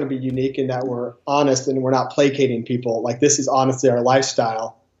also want to be unique in that we're honest and we're not placating people. This is honestly our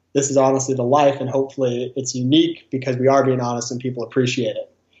lifestyle. This is honestly the life, and hopefully it's unique because we are being honest and people appreciate it.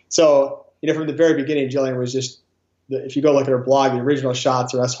 So, from the very beginning, Jillian was just, if you go look at her blog, the original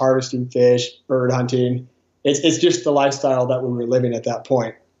shots are us harvesting fish, bird hunting. It's just the lifestyle that we were living at that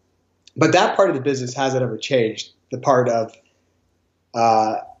point. But that part of the business hasn't ever changed. The part of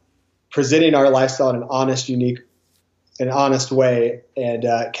presenting our lifestyle in an honest, unique, an honest way, and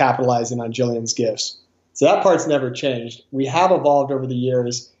capitalizing on Jillian's gifts. So that part's never changed. We have evolved over the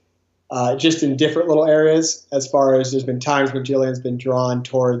years just in different little areas. As far as there's been times when Jillian's been drawn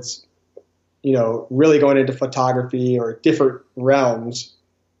towards, really going into photography or different realms,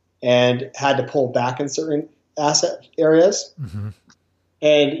 and had to pull back in certain asset areas. Mm-hmm.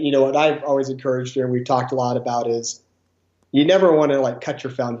 And, what I've always encouraged her, and we've talked a lot about, is you never want to cut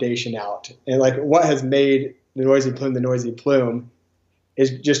your foundation out. And what has made the Noisy Plume is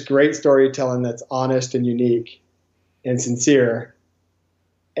just great storytelling that's honest and unique and sincere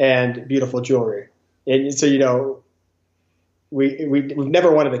and beautiful jewelry. And so, we've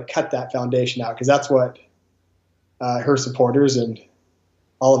never wanted to cut that foundation out, because that's what her supporters and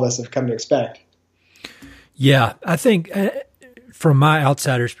all of us have come to expect. Yeah, I think from my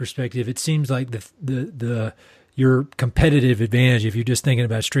outsider's perspective, it seems like your competitive advantage, if you're just thinking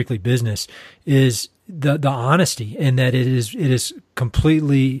about strictly business, is the honesty, and that it is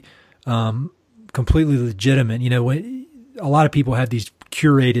completely legitimate. A lot of people have these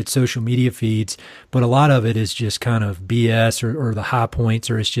curated social media feeds, but a lot of it is just kind of BS or the high points,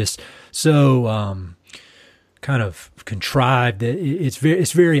 or it's just so kind of contrived that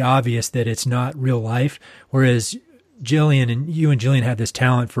it's very obvious that it's not real life. Whereas you and Jillian have this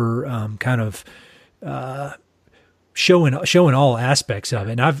talent for kind of showing all aspects of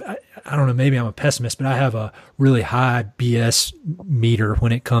it. And I don't know, maybe I'm a pessimist, but I have a really high BS meter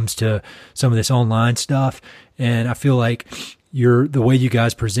when it comes to some of this online stuff. And I feel like the way you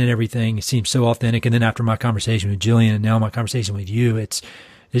guys present everything seems so authentic. And then after my conversation with Jillian and now my conversation with you,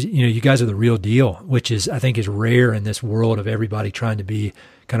 you guys are the real deal, which I think is rare in this world of everybody trying to be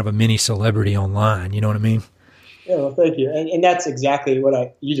kind of a mini celebrity online. You know what I mean? Yeah, well, thank you. And that's exactly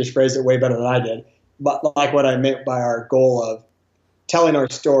you just phrased it way better than I did. But what I meant by our goal of telling our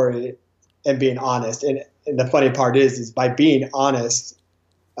story and being honest. And the funny part is by being honest,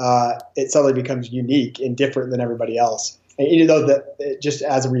 it suddenly becomes unique and different than everybody else. And that just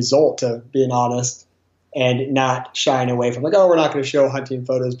as a result of being honest and not shying away from we're not going to show hunting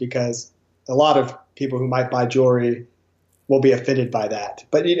photos, because a lot of people who might buy jewelry will be offended by that.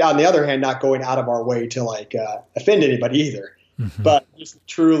 But on the other hand, not going out of our way to offend anybody either, mm-hmm. but just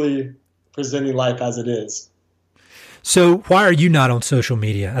truly presenting life as it is. So why are you not on social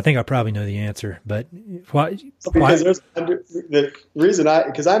media? I think I probably know the answer, but why? Because the reason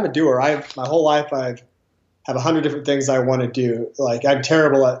because I'm a doer. My whole life I've have 100 different things I want to do. I'm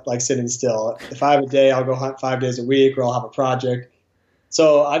terrible at sitting still. If I have a day, I'll go hunt 5 days a week, or I'll have a project.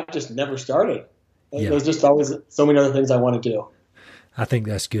 So I've just never started. Yeah. There's just always so many other things I want to do. I think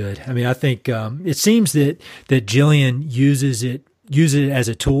that's good. I mean, I think it seems that Jillian uses it as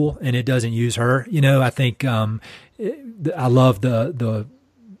a tool, and it doesn't use her. I think I love the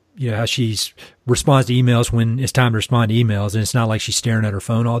how she responds to emails when it's time to respond to emails, and it's not like she's staring at her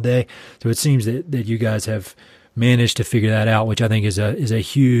phone all day. So it seems that you guys have managed to figure that out, which I think is a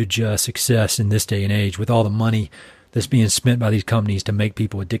huge success in this day and age, with all the money that's being spent by these companies to make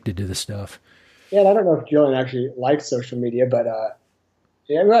people addicted to this stuff. Yeah, and I don't know if Jillian actually likes social media, but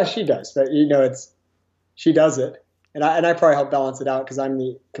well, she does. But she does it, and I probably help balance it out, because I'm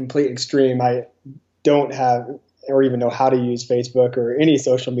the complete extreme. I don't have or even know how to use Facebook or any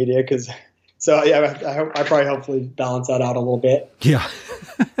social media, I probably hopefully balance that out a little bit. Yeah.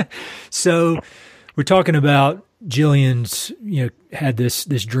 So we're talking about Jillian's, had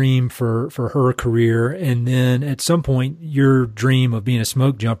this dream for her career. And then at some point your dream of being a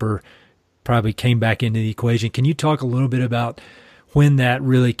smoke jumper probably came back into the equation. Can you talk a little bit about when that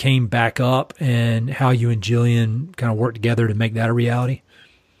really came back up and how you and Jillian kind of worked together to make that a reality?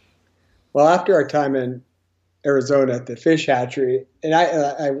 Well, after our time in Arizona at the fish hatchery, and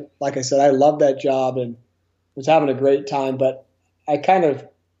I like I said, I loved that job and was having a great time, but I kind of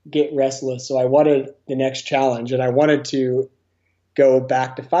get restless, so I wanted the next challenge, and I wanted to go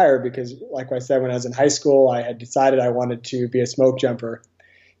back to fire, because like I said, when I was in high school, I had decided I wanted to be a smoke jumper.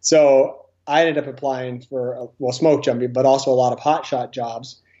 So I ended up applying for smoke jumping, but also a lot of hot shot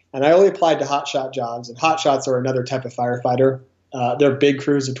jobs, and I only applied to hot shot jobs. And hot shots are another type of firefighter. They're big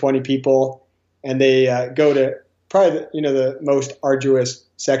crews of 20 people. And they go to probably the most arduous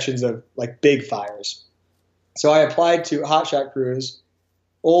sections of big fires. So I applied to hotshot crews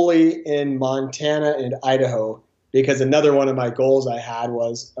only in Montana and Idaho, because another one of my goals I had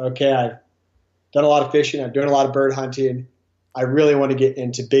was, okay, I've done a lot of fishing, I'm doing a lot of bird hunting, I really want to get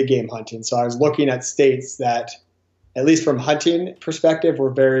into big game hunting. So I was looking at states that, at least from hunting perspective,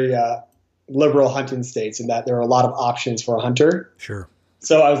 were very liberal hunting states, in that there are a lot of options for a hunter. Sure.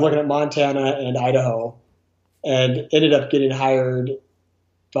 So I was looking at Montana and Idaho, and ended up getting hired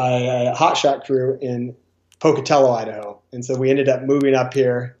by a hotshot crew in Pocatello, Idaho. And so we ended up moving up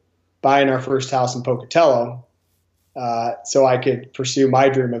here, buying our first house in Pocatello. so I could pursue my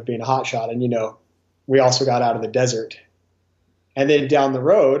dream of being a hotshot. And, we also got out of the desert. And then down the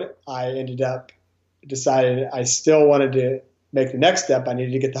road, I ended up deciding I still wanted to make the next step. I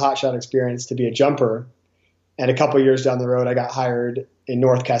needed to get the hotshot experience to be a jumper. And a couple of years down the road, I got hired in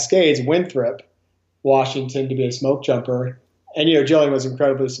North Cascades, Winthrop, Washington, to be a smoke jumper. And, Jillian was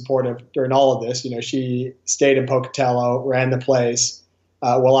incredibly supportive during all of this. She stayed in Pocatello, ran the place,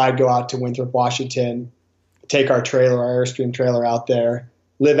 while I'd go out to Winthrop, Washington, take our Airstream trailer out there,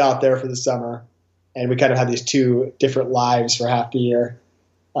 live out there for the summer. And we kind of had these two different lives for half the year.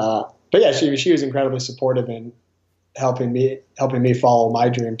 But yeah, she was incredibly supportive in helping me follow my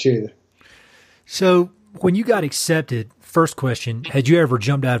dream too. So when you got accepted, first question, had you ever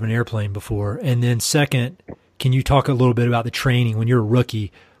jumped out of an airplane before? And then second, can you talk a little bit about the training when you're a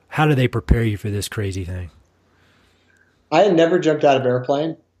rookie? How do they prepare you for this crazy thing? I had never jumped out of an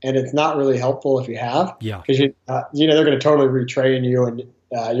airplane, and it's not really helpful if you have. Yeah. Because they're going to totally retrain you, and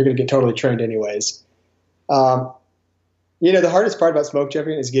you're going to get totally trained anyways. The hardest part about smoke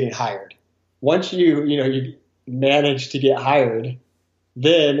jumping is getting hired. Once you manage to get hired,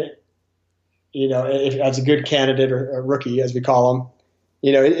 then if as a good candidate or a rookie, as we call them,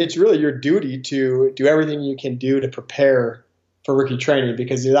 it's really your duty to do everything you can do to prepare for rookie training,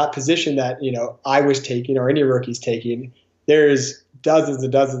 because that position that I was taking or any rookie's taking, there's dozens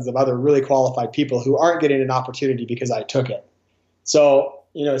and dozens of other really qualified people who aren't getting an opportunity because I took it. So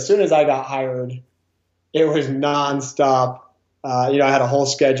as soon as I got hired, it was nonstop. I had a whole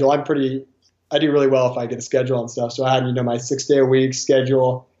schedule. I do really well if I get a schedule and stuff. So I had my 6 day a week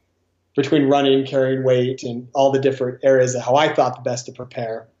schedule between running, carrying weight, and all the different areas of how I thought the best to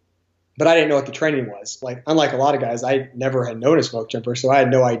prepare. But I didn't know what the training was. Like, unlike a lot of guys, I never had known a smoke jumper, so I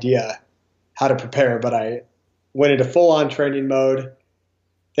had no idea how to prepare. But I went into full-on training mode.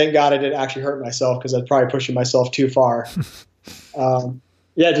 Thank God I didn't actually hurt myself, because I was probably pushing myself too far.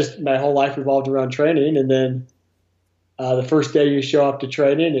 Just my whole life revolved around training. And then the first day you show up to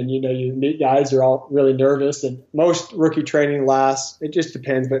training and, you meet guys who are all really nervous. And most rookie training lasts, it just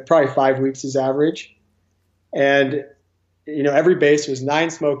depends, but probably 5 weeks is average. And, every base, there's 9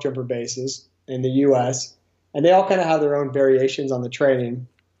 smoke jumper bases in the U.S., and they all kind of have their own variations on the training.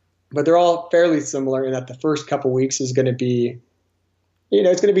 But they're all fairly similar in that the first couple weeks is going to be,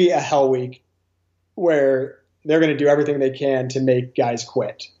 it's going to be a hell week where they're going to do everything they can to make guys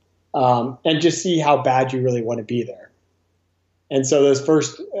quit, and just see how bad you really want to be there. And so those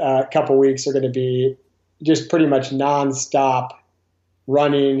first couple weeks are going to be just pretty much nonstop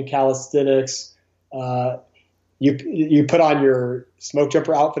running, calisthenics. You put on your smoke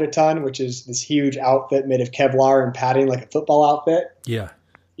jumper outfit a ton, which is this huge outfit made of Kevlar and padding like a football outfit. Yeah.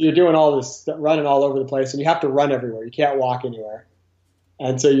 You're doing all this, running all over the place, and you have to run everywhere. You can't walk anywhere.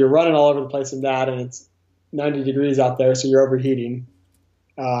 And so you're running all over the place in that, and it's 90 degrees out there, so you're overheating.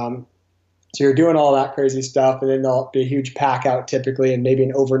 So you're doing all that crazy stuff, and then there'll be a huge pack out typically, and maybe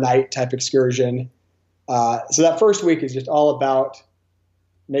an overnight type excursion. So that first week is just all about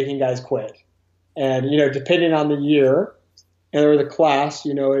making guys quit. And, depending on the year or the class,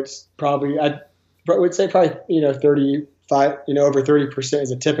 it's probably, I would say probably, 35, over 30%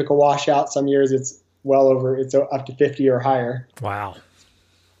 is a typical washout. Some years it's it's up to 50 or higher. Wow.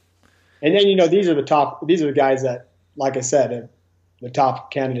 And then, these are the guys that, like I said, are the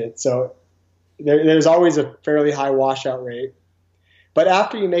top candidates. So there's always a fairly high washout rate. But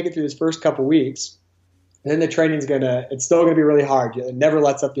after you make it through this first couple weeks, then the training's it's still going to be really hard. It never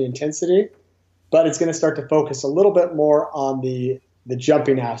lets up the intensity, but it's going to start to focus a little bit more on the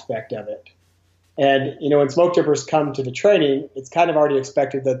jumping aspect of it. And, when smoke jumpers come to the training, it's kind of already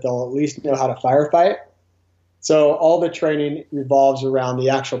expected that they'll at least know how to firefight. So all the training revolves around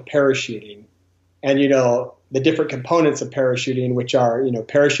the actual parachuting and, the different components of parachuting, which are,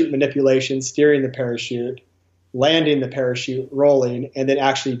 parachute manipulation, steering the parachute, landing the parachute, rolling, and then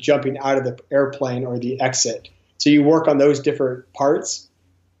actually jumping out of the airplane or the exit. So you work on those different parts,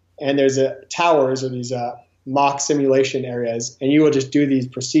 and there's towers or these mock simulation areas, and you will just do these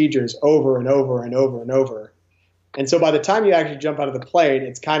procedures over and over and over and over. And so by the time you actually jump out of the plane,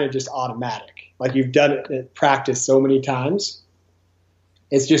 it's kind of just automatic. Like you've done it in practice so many times.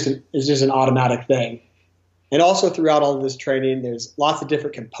 It's just an automatic thing. And also throughout all of this training, there's lots of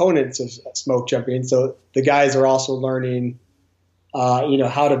different components of smoke jumping. So the guys are also learning,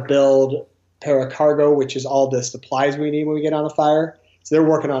 how to build paracargo, which is all the supplies we need when we get on a fire. So they're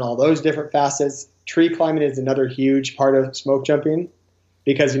working on all those different facets. Tree climbing is another huge part of smoke jumping,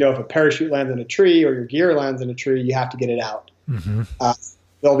 because, if a parachute lands in a tree or your gear lands in a tree, you have to get it out. Mm-hmm.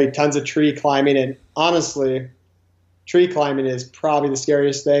 There'll be tons of tree climbing. And honestly, tree climbing is probably the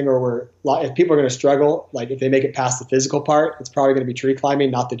scariest thing, or if people are going to struggle, like if they make it past the physical part, it's probably going to be tree climbing,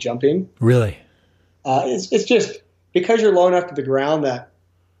 not the jumping. Really? It's just because you're low enough to the ground that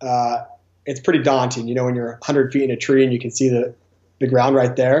it's pretty daunting, when you're 100 feet in a tree and you can see the ground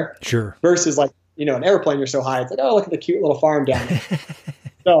right there. Sure. Versus like, an airplane, you're so high, it's like, oh, look at the cute little farm down there.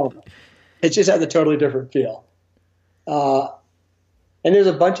 So it just has a totally different feel. And there's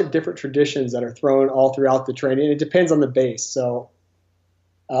a bunch of different traditions that are thrown all throughout the training. It depends on the base. So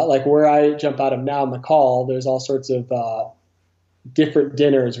like where I jump out of now, McCall, there's all sorts of different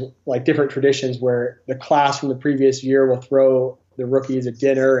dinners, like different traditions where the class from the previous year will throw the rookies a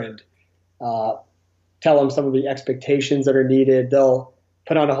dinner and tell them some of the expectations that are needed. They'll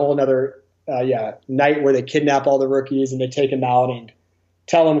put on a whole another night where they kidnap all the rookies and they take them out and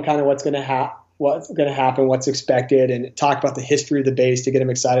tell them kind of what's going to happen, what's expected, and talk about the history of the base to get them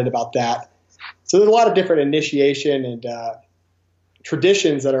excited about that. So there's a lot of different initiation and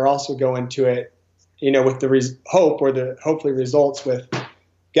traditions that are also go into it, with the hope or the hopefully results with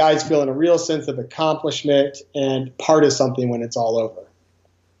guys feeling a real sense of accomplishment and part of something when it's all over.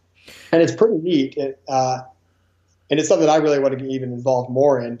 And it's pretty neat. And it's something I really want to get even involved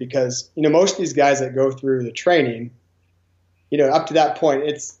more in because, most of these guys that go through the training, up to that point,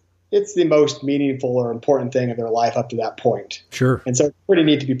 it's the most meaningful or important thing of their life up to that point. Sure. And so it's pretty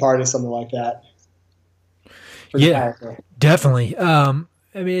neat to be part of something like that. Yeah, definitely.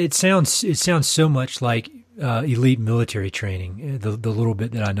 It sounds so much like elite military training, the little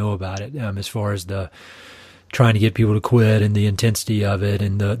bit that I know about it, as far as the trying to get people to quit and the intensity of it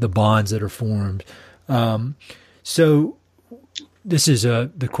and the bonds that are formed. So this is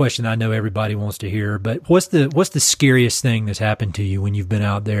the question I know everybody wants to hear, but what's the scariest thing that's happened to you when you've been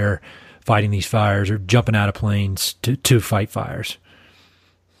out there fighting these fires or jumping out of planes to fight fires?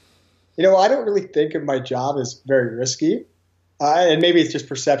 I don't really think of my job as very risky. And maybe it's just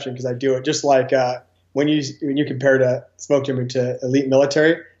perception because I do it just like when you compare to smoke jumping to elite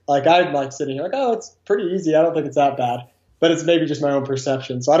military, like I'm like sitting here like, oh, it's pretty easy. I don't think it's that bad, but it's maybe just my own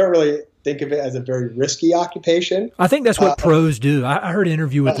perception. So I don't really think of it as a very risky occupation. I think that's what pros do. I heard an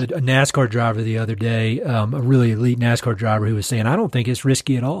interview with a NASCAR driver the other day, a really elite NASCAR driver who was saying, I don't think it's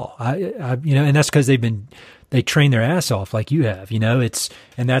risky at all. And that's because they train their ass off like you have,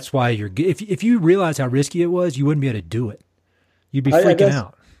 and that's why if you realize how risky it was, you wouldn't be able to do it. You'd be freaking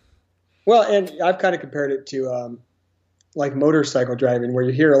out. Well, and I've kind of compared it to like motorcycle driving, where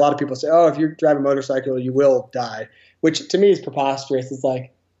you hear a lot of people say, oh, if you drive a motorcycle, you will die, which to me is preposterous. It's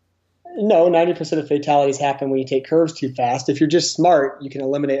like, no, 90% of fatalities happen when you take curves too fast. If you're just smart, you can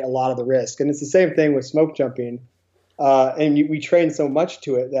eliminate a lot of the risk. And it's the same thing with smoke jumping. We train so much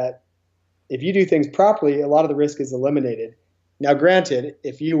to it that if you do things properly, a lot of the risk is eliminated. Now, granted,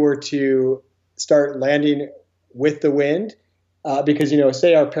 if you were to start landing with the wind, because,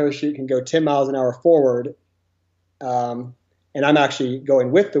 say our parachute can go 10 miles an hour forward, and I'm actually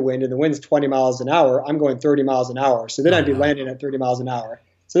going with the wind, and the wind's 20 miles an hour, I'm going 30 miles an hour. So then I'd be landing at 30 miles an hour.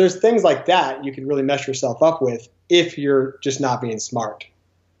 So there's things like that you can really mess yourself up with if you're just not being smart.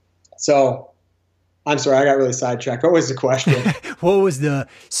 So I'm sorry, I got really sidetracked. What was the question? What was the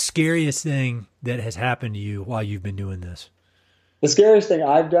scariest thing that has happened to you while you've been doing this? The scariest thing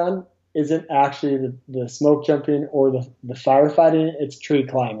I've done isn't actually the smoke jumping or the firefighting. It's tree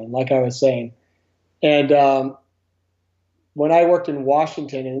climbing, like I was saying. And when I worked in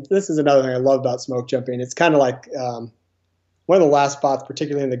Washington, and this is another thing I love about smoke jumping, it's kind of like one of the last spots,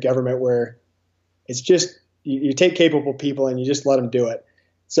 particularly in the government, where it's just you take capable people and you just let them do it.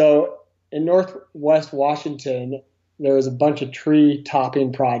 So in Northwest Washington, there was a bunch of tree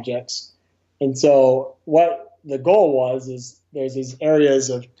topping projects. And so what the goal was is there's these areas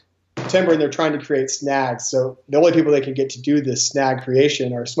of timber and they're trying to create snags. So the only people that can get to do this snag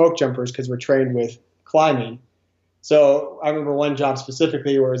creation are smoke jumpers because we're trained with climbing. So I remember one job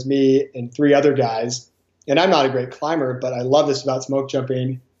specifically where it was me and 3 other guys. And I'm not a great climber, but I love this about smoke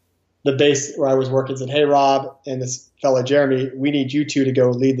jumping. The base where I was working said, hey, Rob and this fellow, Jeremy, we need you 2 to go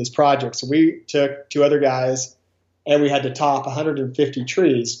lead this project. So we took 2 other guys and we had to top 150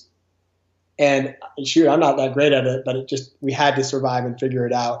 trees. And shoot, I'm not that great at it, but we had to survive and figure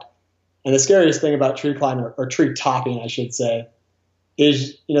it out. And the scariest thing about tree climbing, or tree topping, I should say,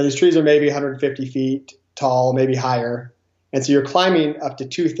 is, these trees are maybe 150 feet tall, maybe higher. And so you're climbing up to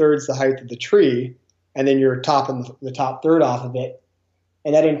 2/3 the height of the tree, and then you're topping the top third off of it.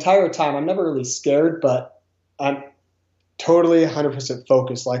 And that entire time, I'm never really scared, but I'm totally 100%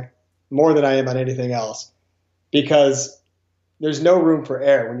 focused, like more than I am on anything else. Because there's no room for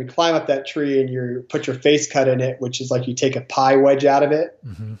error. When you climb up that tree and you put your face cut in it, which is like you take a pie wedge out of it,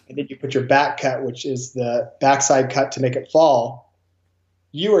 and then you put your back cut, which is the backside cut to make it fall,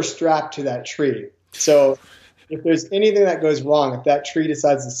 you are strapped to that tree. So if there's anything that goes wrong, if that tree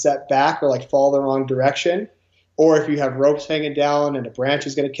decides to set back or like fall the wrong direction, or if you have ropes hanging down and a branch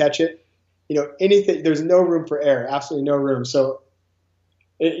is going to catch it, anything, there's no room for error, absolutely no room. So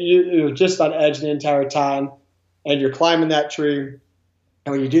you're just on edge the entire time, and you're climbing that tree.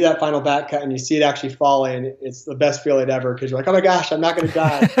 And when you do that final back cut and you see it actually falling, it's the best feeling ever, because you're like, oh my gosh, I'm not going to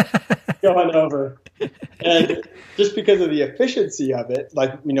die. Going over. And just because of the efficiency of it,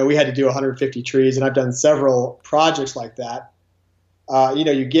 like, we had to do 150 trees, and I've done several projects like that.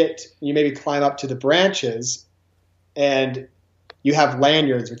 You maybe climb up to the branches, and you have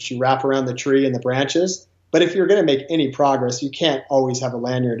lanyards, which you wrap around the tree and the branches. But if you're going to make any progress, you can't always have a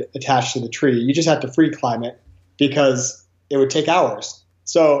lanyard attached to the tree. You just have to free climb it, because it would take hours.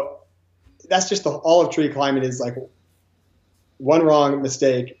 So that's just all of tree climbing is like one wrong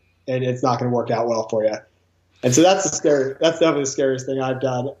mistake, and it's not going to work out well for you. And so that's definitely the scariest thing I've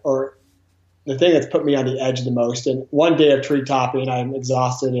done, or the thing that's put me on the edge the most. And one day of tree topping, I'm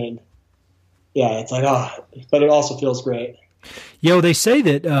exhausted, and it's like, but it also feels great. They say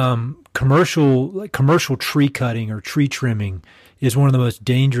that commercial tree cutting or tree trimming is one of the most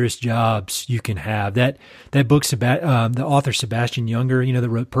dangerous jobs you can have. That book, the author Sebastian Junger, that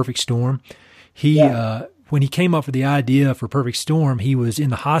wrote Perfect Storm, when he came up with the idea for Perfect Storm, he was in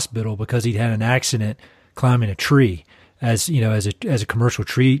the hospital because he'd had an accident climbing a tree as a commercial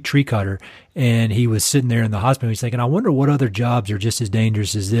tree cutter. And he was sitting there in the hospital. He's thinking, I wonder what other jobs are just as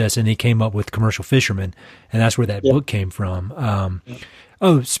dangerous as this. And he came up with commercial fisherman, and that's where that book came from.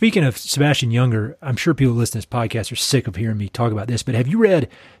 Speaking of Sebastian Junger, I'm sure people listening to this podcast are sick of hearing me talk about this, but have you read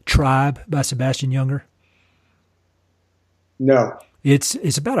Tribe by Sebastian Junger? No.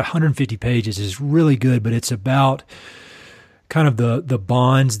 It's about 150 pages. It's really good, but it's about kind of the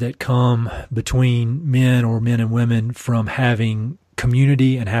bonds that come between men and women from having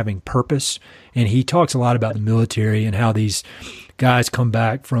community and having purpose. And he talks a lot about the military and how these guys come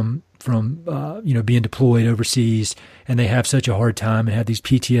back from being deployed overseas, and they have such a hard time and have these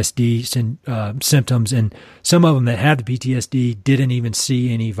PTSD symptoms. And some of them that have the PTSD didn't even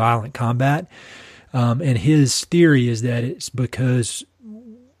see any violent combat. And his theory is that it's because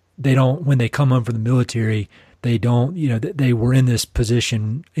when they come home from the military, they don't, they were in this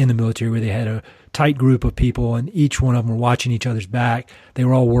position in the military where they had a tight group of people, and each one of them were watching each other's back. They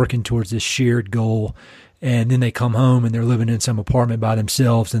were all working towards this shared goal. And then they come home and they're living in some apartment by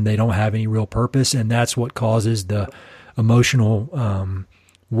themselves, and they don't have any real purpose. And that's what causes the emotional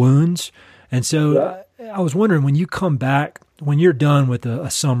wounds. And so I was wondering, when you come back, when you're done with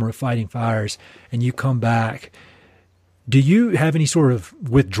a summer of fighting fires and you come back, do you have any sort of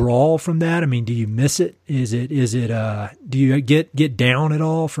withdrawal from that? I mean, do you miss it? Do you get down at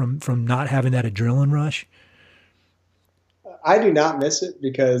all from not having that adrenaline rush? I do not miss it,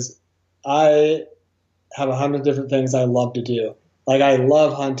 because I have 100 different things I love to do. Like, I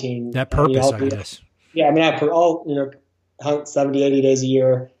love hunting. That purpose, I guess. Yeah. I mean, I hunt 70, 80 days a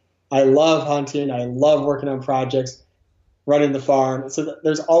year. I love hunting. I love working on projects, running the farm. So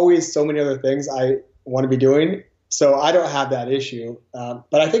there's always so many other things I want to be doing. So I don't have that issue.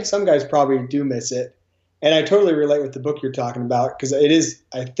 But I think some guys probably do miss it. And I totally relate with the book you're talking about, because it is,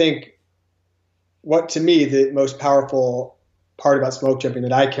 I think, what to me the most powerful part about smoke jumping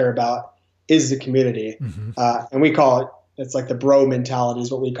that I care about is the community. Mm-hmm. And we call it's like the bro mentality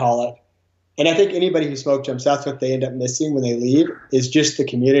is what we call it. And I think anybody who smoke jumps, that's what they end up missing when they leave, is just the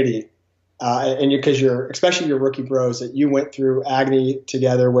community. And because especially your rookie bros that you went through agony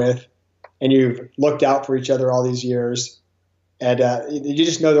together with, and you've looked out for each other all these years, and you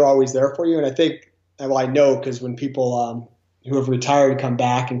just know they're always there for you. And I think, I know, because when people who have retired come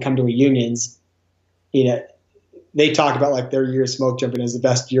back and come to reunions, they talk about like their year of smoke jumping as the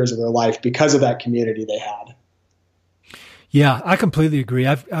best years of their life because of that community they had. Yeah, I completely agree.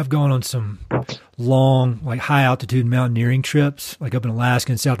 I've gone on some long, like high altitude mountaineering trips, like up in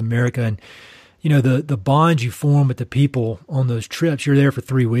Alaska and South America, and the bonds you form with the people on those trips. You're there for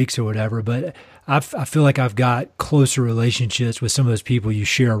 3 weeks or whatever, but I feel like I've got closer relationships with some of those people you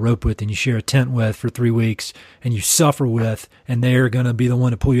share a rope with and you share a tent with for 3 weeks and you suffer with, and they're going to be the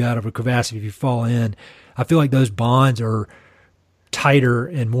one to pull you out of a crevasse if you fall in. I feel like those bonds are tighter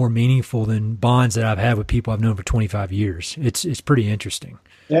and more meaningful than bonds that I've had with people I've known for 25 years. It's pretty interesting.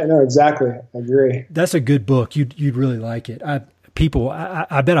 Yeah, no, exactly. I agree. That's a good book. You'd really like it. I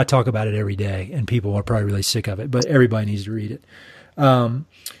bet I talk about it every day, and people are probably really sick of it, but everybody needs to read it.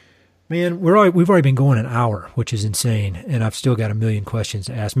 Man, we've already been going an hour, which is insane, and I've still got a million questions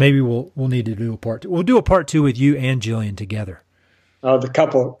to ask. Maybe we'll need to do a part two. We'll do a part two with you and Jillian together. Oh, the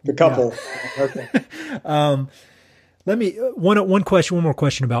couple. Yeah. Okay. Let me one more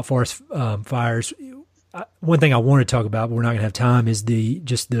question about forest fires. One thing I want to talk about, but we're not going to have time, is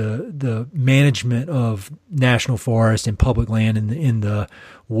the management of national forest and public land in the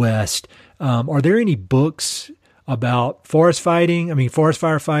West. Are there any books about forest fighting? I mean, forest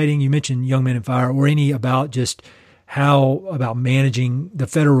fire fighting. You mentioned Young Men in Fire, or any about just about managing the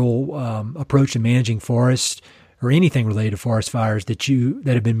federal approach to managing forests, or anything related to forest fires that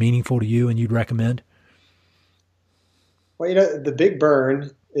have been meaningful to you and you'd recommend? Well, The Big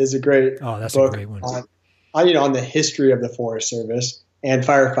Burn is a great that's book a great one. On the history of the Forest Service and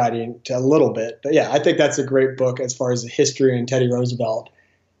firefighting a little bit. But yeah, I think that's a great book as far as the history and Teddy Roosevelt.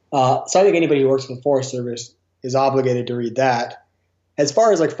 So I think anybody who works for the Forest Service is obligated to read that. As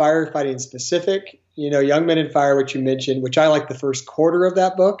far as like firefighting specific, Young Men in Fire, which you mentioned, which I like the first quarter of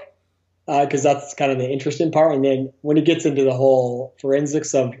that book, because that's kind of the interesting part. And then when it gets into the whole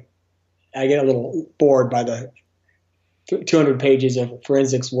forensics I get a little bored by the 200 pages of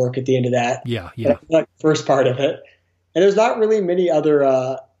forensics work at the end of that. Yeah. But I like the first part of it. And there's not really many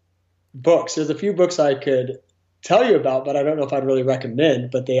other books. There's a few books I could tell you about, but I don't know if I'd really recommend,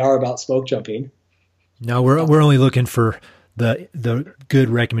 but they are about smoke jumping. No, we're only looking for the good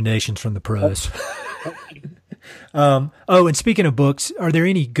recommendations from the pros. And speaking of books, are there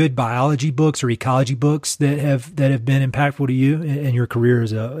any good biology books or ecology books that have been impactful to you in your career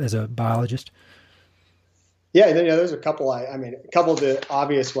as a biologist? Yeah, there's a couple. A couple of the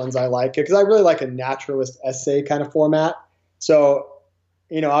obvious ones I like, because I really like a naturalist essay kind of format. So,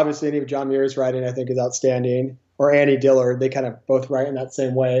 obviously any of John Muir's writing I think is outstanding, or Annie Dillard. They kind of both write in that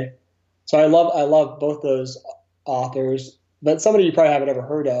same way. So I love both those authors. But somebody you probably haven't ever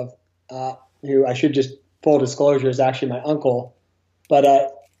heard of, who I should just full disclosure is actually my uncle.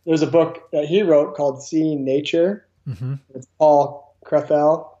 But there's a book that he wrote called Seeing Nature. Mm-hmm. It's Paul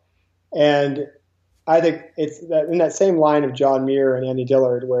Krapfel, and I think it's in that same line of John Muir and Andy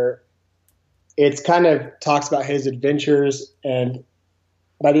Dillard, where it's kind of talks about his adventures, and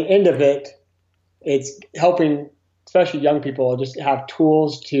by the end of it, it's helping especially young people just have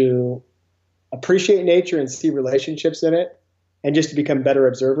tools to appreciate nature and see relationships in it, and just to become better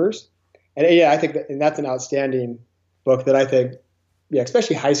observers. And I think that's an outstanding book that I think,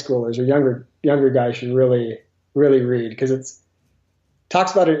 especially high schoolers or younger guys should really, really read, because it's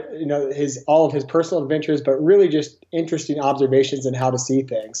talks about it, all of his personal adventures, but really just interesting observations and how to see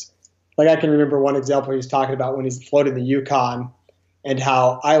things. Like I can remember one example he's talking about when he's floating the Yukon, and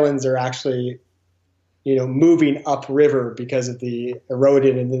how islands are actually, moving upriver because of the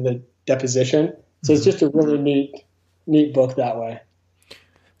erosion and then the deposition. So it's just a really neat book that way.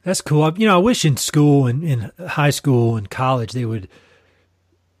 That's cool. I wish in school and in high school and college they would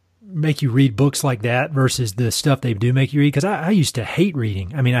make you read books like that versus the stuff they do make you read. Because I used to hate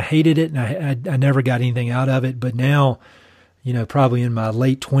reading. I mean, I hated it, and I never got anything out of it. But now, probably in my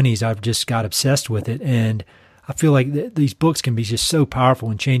late 20s, I've just got obsessed with it. And I feel like these books can be just so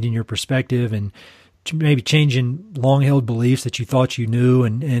powerful in changing your perspective and maybe changing long-held beliefs that you thought you knew.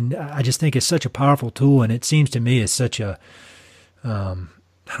 And I just think it's such a powerful tool. And it seems to me it's such a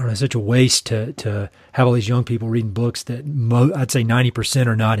such a waste to have all these young people reading books that I'd say 90%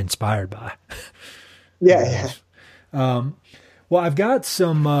 are not inspired by. Yeah. Well, I've got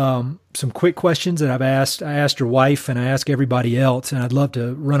some quick questions that I asked your wife and I asked everybody else, and I'd love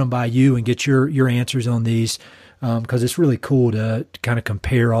to run them by you and get your answers on these, because it's really cool to kind of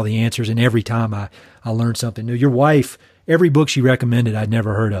compare all the answers. And every time I learn something new. Your wife, every book she recommended, I'd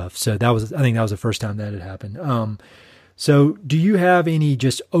never heard of. So I think that was the first time that had happened. So do you have any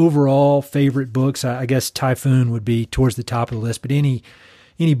just overall favorite books? I guess Typhoon would be towards the top of the list, but any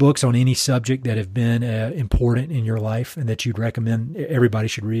books on any subject that have been important in your life and that you'd recommend everybody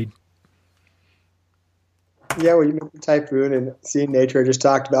should read? Yeah, well, you mentioned Typhoon and Seeing Nature I just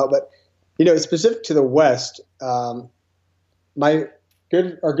talked about, but specific to the West, our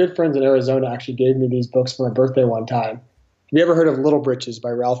good friends in Arizona actually gave me these books for my birthday one time. Have you ever heard of Little Britches by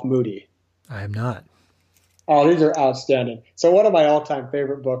Ralph Moody? I have not. Oh, these are outstanding. So one of my all-time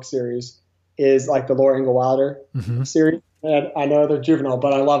favorite book series is like the Laura Ingalls Wilder series. And I know they're juvenile,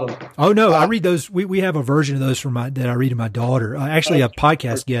 but I love them. Oh, no, I read those. We have a version of those that I read to my daughter. Actually, a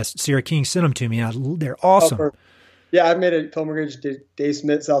podcast guest, Sarah King, sent them to me. They're awesome. Yeah, I've made a pilgrimage to Dave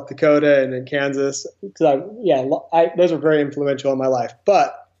Smith, South Dakota, and in Kansas. Those are very influential in my life.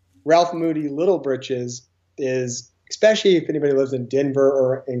 But Ralph Moody, Little Britches is, especially if anybody lives in Denver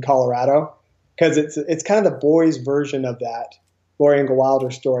or in Colorado, because it's kind of the boys' version of that, Lori Ingalls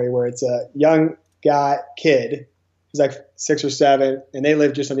Wilder story where it's a young kid. He's like 6 or 7, and they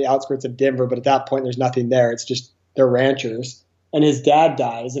live just on the outskirts of Denver. But at that point, there's nothing there. It's just they're ranchers. And his dad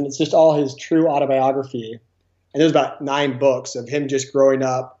dies, and it's just all his true autobiography. And there's about 9 books of him just growing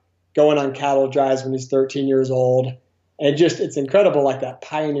up, going on cattle drives when he's 13 years old. And just, it's incredible, like that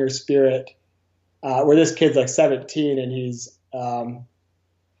pioneer spirit, where this kid's like 17 and he's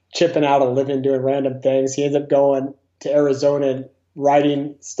chipping out a living doing random things. He ends up going to Arizona and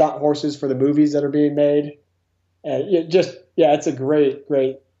riding stunt horses for the movies that are being made. And it's a great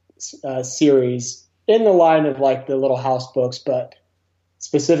series in the line of like the Little House books, but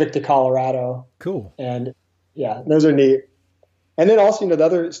specific to Colorado. Cool. And yeah, those are neat. And then also, the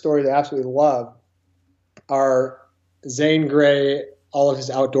other stories I absolutely love are Zane Grey, all of his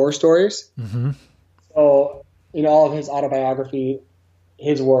outdoor stories. Mm-hmm. So, all of his autobiography,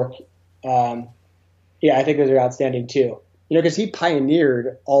 his work, I think those are outstanding too. Because he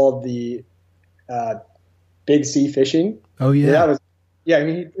pioneered all of the big sea fishing. Oh yeah.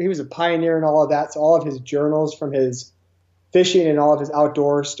 He was a pioneer in all of that. So all of his journals from his fishing and all of his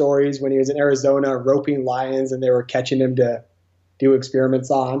outdoor stories when he was in Arizona roping lions and they were catching him to do experiments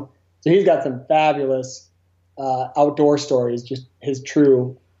on. So he's got some fabulous outdoor stories, just his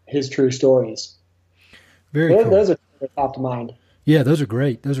true stories. Very cool. Those are top of mind. Yeah, those are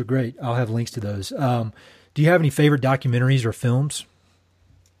great. I'll have links to those. Do you have any favorite documentaries or films?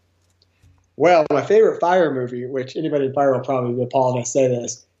 Well, my favorite fire movie, which anybody in fire will probably be appalled if I say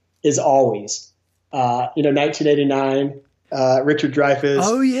this, is Always. 1989, Richard Dreyfuss.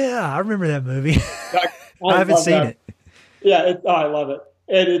 Oh yeah, I remember that movie. I haven't seen it. Yeah, I love it.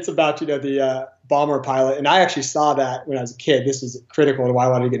 And it's about, the bomber pilot. And I actually saw that when I was a kid. This is critical to why I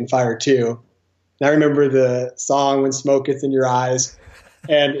wanted to get in fire too. And I remember the song When Smoke Gets in Your Eyes.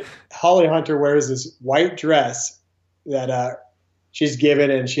 And Holly Hunter wears this white dress that she's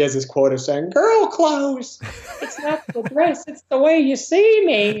given, and she has this quote of saying, "Girl clothes. It's not the dress, it's the way you see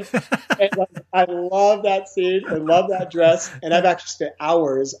me." And I love that scene. I love that dress. And I've actually spent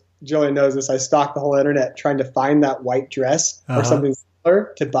hours, Jillian knows this, I stalked the whole internet trying to find that white dress or something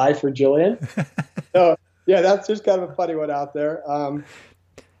similar to buy for Jillian. So, yeah, that's just kind of a funny one out there.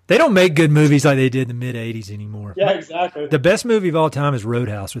 They don't make good movies like they did in the mid-'80s anymore. Yeah, exactly. The best movie of all time is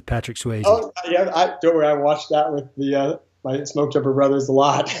Roadhouse with Patrick Swayze. Oh, yeah, don't worry, I watched that with my Smoke Jumper brothers a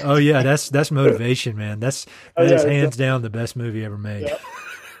lot. Oh yeah, that's motivation, man. That is hands down the best movie ever made.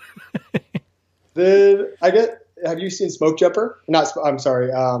 Yeah. Have you seen Smoke Jumper?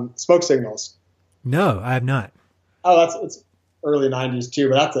 Smoke Signals. No, I have not. Oh, it's early 90s too,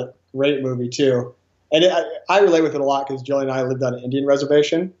 but that's a great movie too. And I relate with it a lot because Jillian and I lived on an Indian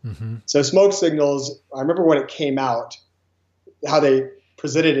reservation. Mm-hmm. So Smoke Signals, I remember when it came out, how they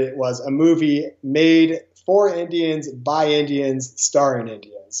presented it was a movie made for Indians, by Indians, starring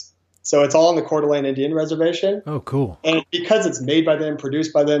Indians. So it's all on the Coeur d'Alene Indian Reservation. Oh, cool. And because it's made by them,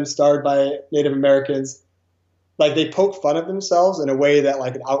 produced by them, starred by Native Americans, like they poke fun at themselves in a way that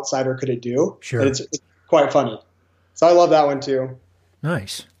like an outsider couldn't do. Sure. And it's quite funny. So I love that one too.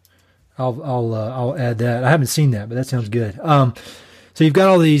 Nice. I'll add that. I haven't seen that, but that sounds good. So you've got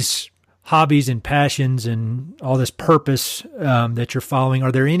all these hobbies and passions and all this purpose that you're following.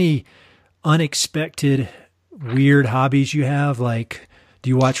 Are there any unexpected weird hobbies you have? Like, do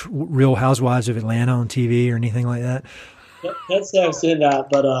you watch Real Housewives of Atlanta on TV or anything like that? Can't say I've seen that,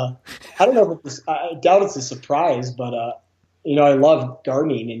 but I don't know if I doubt it's a surprise, but I love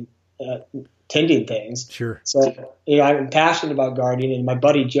gardening and tending things. Sure. So, I'm passionate about gardening, and my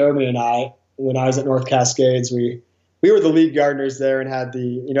buddy Jeremy and I, when I was at North Cascades, we were the lead gardeners there and had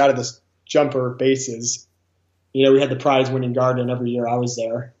the, out of the jumper bases, we had the prize winning garden every year I was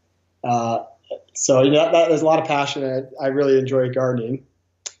there. So, there's a lot of passion. I really enjoy gardening.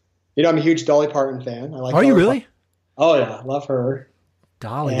 I'm a huge Dolly Parton fan. Are you really? Oh yeah. I love her.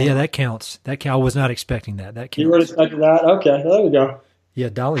 Dolly. Yeah, that counts. I was not expecting that. That counts. You weren't expecting that? Okay. There we go. Yeah.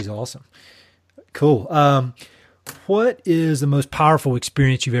 Dolly's awesome. Cool. What is the most powerful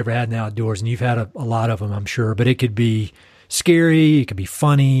experience you've ever had in the outdoors? And you've had a lot of them, I'm sure, but it could be scary. It could be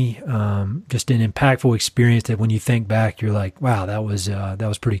funny. Just an impactful experience that when you think back, you're like, wow, that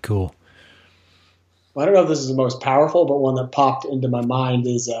was pretty cool. Well, I don't know if this is the most powerful, but one that popped into my mind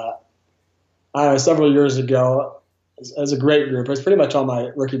is, several years ago, as a great group, it was pretty much all my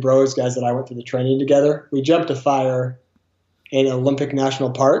rookie bros, guys that I went through the training together. We jumped a fire in Olympic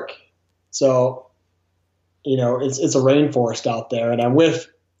National Park. So, it's a rainforest out there, and I'm with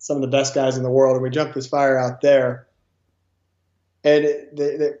some of the best guys in the world, and we jumped this fire out there. And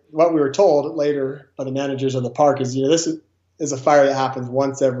what we were told later by the managers of the park is, this is a fire that happens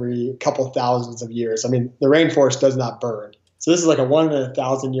once every couple thousands of years. I mean, the rainforest does not burn. So this is like a 1 in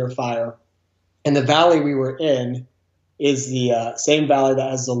 1,000 year fire. And the valley we were in is the same valley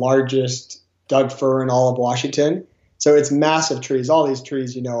that has the largest Doug fir in all of Washington. So it's massive trees. All these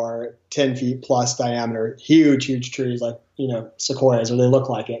trees, are 10 feet plus diameter, huge, huge trees like, sequoias, or they look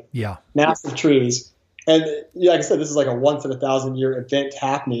like it. Yeah. Massive trees. And like I said, this is like a 1 in 1,000 year event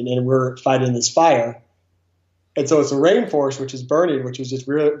happening, and we're fighting this fire. And so it's a rainforest, which is burning, which is just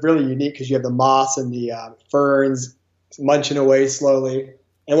really, really unique because you have the moss and the ferns munching away slowly.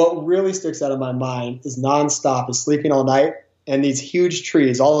 And what really sticks out of my mind is nonstop is sleeping all night and these huge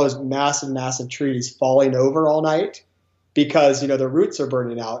trees, all those massive, massive trees falling over all night because, the roots are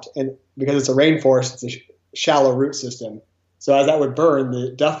burning out. And because it's a rainforest, it's a shallow root system. So as that would burn,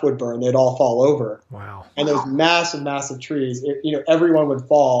 the duff would burn, they'd all fall over. Wow. And those massive, massive trees, everyone would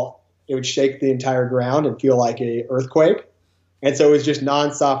fall. It would shake the entire ground and feel like a earthquake. And so it was just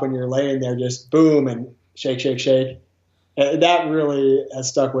nonstop when you're laying there, just boom and shake, shake, shake. And that really has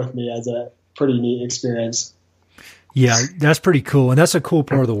stuck with me as a pretty neat experience. Yeah, that's pretty cool. And that's a cool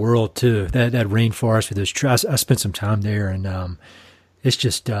part of the world too, that rainforest with those trees. I spent some time there, and it's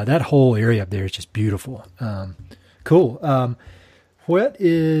just that whole area up there is just beautiful. Cool. What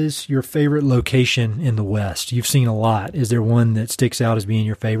is your favorite location in the West? You've seen a lot. Is there one that sticks out as being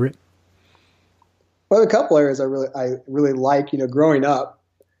your favorite? Well, a couple areas I really like. Growing up,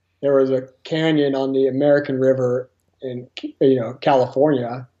 there was a canyon on the American River in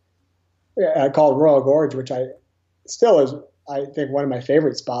California called Royal Gorge, which still is, I think, one of my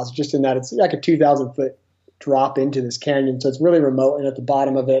favorite spots, just in that it's like a 2,000-foot drop into this canyon. So it's really remote. And at the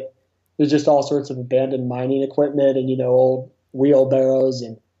bottom of it, there's just all sorts of abandoned mining equipment and, old wheelbarrows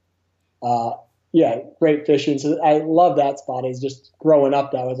and, great fishing. So I love that spot. It's just growing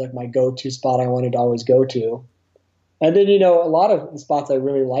up, that was like my go-to spot I wanted to always go to. And then, a lot of the spots I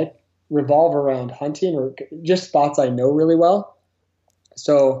really like revolve around hunting or just spots I know really well.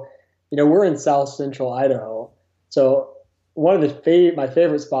 So, we're in South Central Idaho. So one of my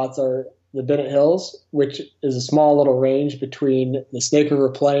favorite spots are the Bennett Hills, which is a small little range between the Snake River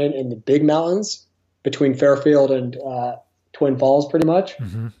Plain and the Big Mountains, between Fairfield and Twin Falls, pretty much.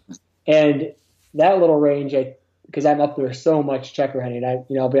 Mm-hmm. And that little range, because I'm up there so much checker hunting,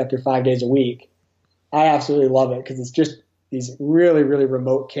 I'll be up there 5 days a week. I absolutely love it because it's just these really, really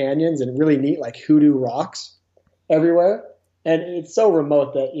remote canyons and really neat, like hoodoo rocks everywhere. And it's so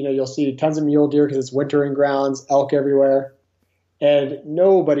remote that, you'll see tons of mule deer because it's wintering grounds, elk everywhere. And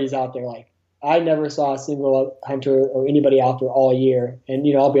nobody's out there. Like, I never saw a single hunter or anybody out there all year. And,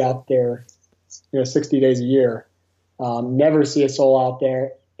 I'll be out there, 60 days a year. Never see a soul out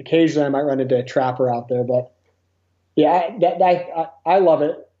there. Occasionally I might run into a trapper out there. But, yeah, I love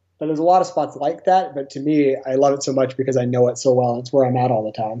it. But there's a lot of spots like that. But to me, I love it so much because I know it so well. It's where I'm at all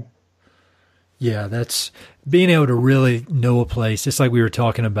the time. Yeah, that's being able to really know a place, just like we were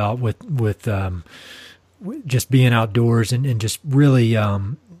talking about with just being outdoors and just really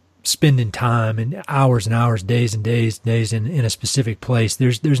spending time and hours, days and days in a specific place.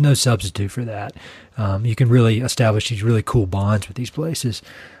 There's no substitute for that. You can really establish these really cool bonds with these places.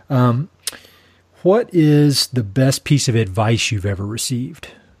 What is the best piece of advice you've ever received?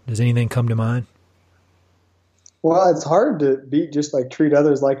 Does anything come to mind? Well, it's hard to just like treat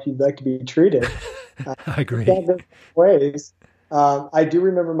others like you'd like to be treated. I agree. Ways. I do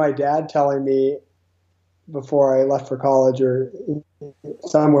remember my dad telling me before I left for college or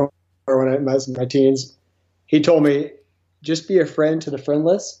somewhere when I was in my teens, he told me, just be a friend to the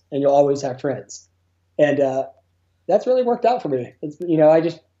friendless and you'll always have friends. And that's really worked out for me. It's,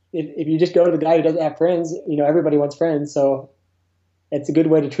 if you just go to the guy who doesn't have friends, everybody wants friends. So it's a good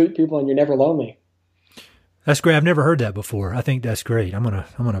way to treat people and you're never lonely. That's great. I've never heard that before. I think that's great. I'm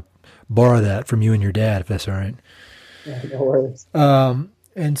gonna borrow that from you and your dad, if that's all right. Yeah, no worries.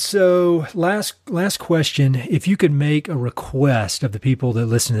 And so last question, if you could make a request of the people that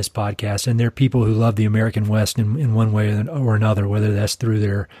listen to this podcast, and they're people who love the American West in one way or another, whether that's through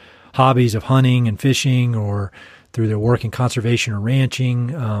their hobbies of hunting and fishing or through their work in conservation or ranching,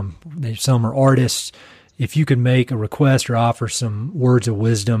 some are artists. If you could make a request or offer some words of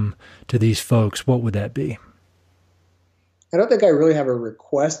wisdom to these folks, what would that be? I don't think I really have a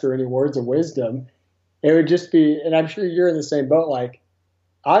request or any words of wisdom. It would just be, and I'm sure you're in the same boat, like,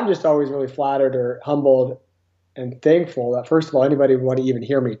 I'm just always really flattered or humbled and thankful that, first of all, anybody would want to even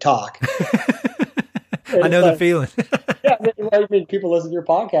hear me talk. I know the feeling. Yeah, I mean, people listen to your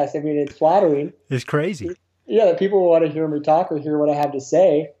podcast. I mean, it's flattering. It's crazy. Yeah, that people want to hear me talk or hear what I have to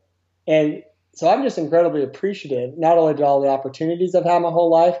say. And so I'm just incredibly appreciative, not only to all the opportunities I've had my whole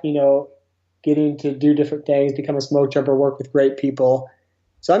life, getting to do different things, become a smoke jumper, work with great people,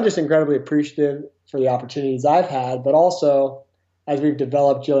 So I'm just incredibly appreciative for the opportunities I've had, but also as we've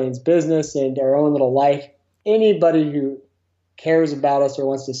developed Jillian's business and our own little life, anybody who cares about us or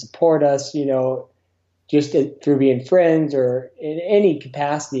wants to support us, just through being friends or in any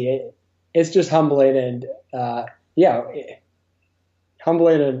capacity, it's just humbling and,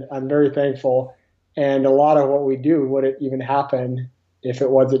 humbling, and I'm very thankful. And a lot of what we do wouldn't even happen if it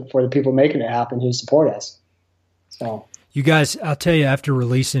wasn't for the people making it happen who support us. So. You guys, I'll tell you, after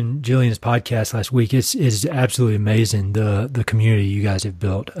releasing Jillian's podcast last week, it's absolutely amazing the community you guys have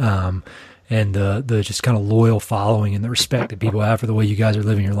built, and the just kind of loyal following and the respect that people have for the way you guys are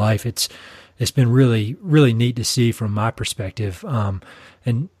living your life. It's been really, really neat to see from my perspective.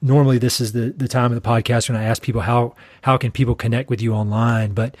 And normally this is the time of the podcast when I ask people how can people connect with you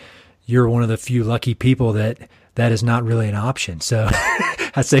online, but you're one of the few lucky people that is not really an option. So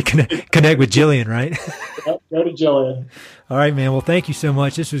I say connect with Jillian, right? Go to Jillian. All right, man. Well, thank you so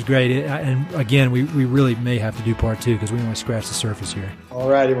much. This was great. And again, we really may have to do part 2 because we only scratched the surface here. All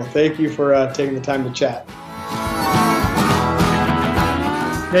righty. Well, thank you for taking the time to chat.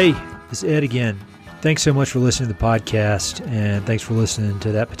 Hey, this is Ed again. Thanks so much for listening to the podcast, and thanks for listening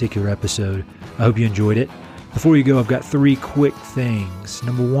to that particular episode. I hope you enjoyed it. Before you go, I've got 3 quick things.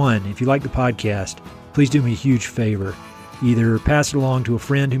 Number 1, if you like the podcast, please do me a huge favor. Either pass it along to a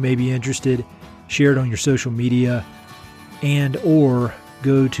friend who may be interested, share it on your social media, and or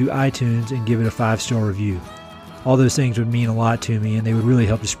go to iTunes and give it a 5-star review. All those things would mean a lot to me, and they would really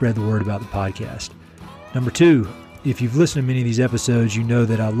help to spread the word about the podcast. Number 2, if you've listened to many of these episodes, you know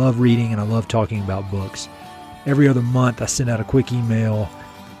that I love reading and I love talking about books. Every other month, I send out a quick email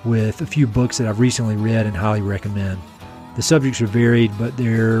with a few books that I've recently read and highly recommend. The subjects are varied, but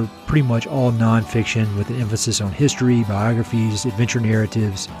they're pretty much all nonfiction with an emphasis on history, biographies, adventure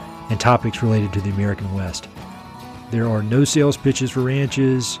narratives, and topics related to the American West. There are no sales pitches for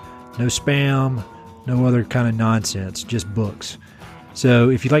ranches, no spam, no other kind of nonsense, just books. So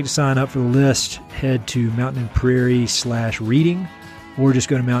if you'd like to sign up for the list, head to Mountain and Prairie/reading, or just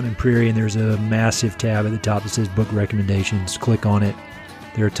go to Mountain and Prairie and there's a massive tab at the top that says book recommendations. Click on it.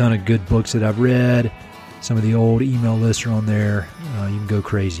 There are a ton of good books that I've read. Some of the old email lists are on there. You can go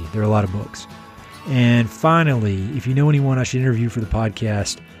crazy. There are a lot of books. And finally, if you know anyone I should interview for the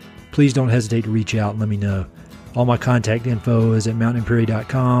podcast, please don't hesitate to reach out and let me know. All my contact info is at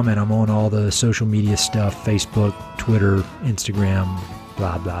mountainandprairie.com, and I'm on all the social media stuff, Facebook, Twitter, Instagram,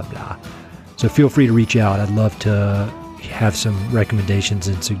 blah, blah, blah. So feel free to reach out. I'd love to have some recommendations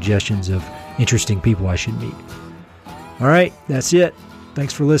and suggestions of interesting people I should meet. All right, that's it.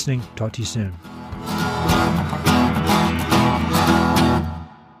 Thanks for listening. Talk to you soon.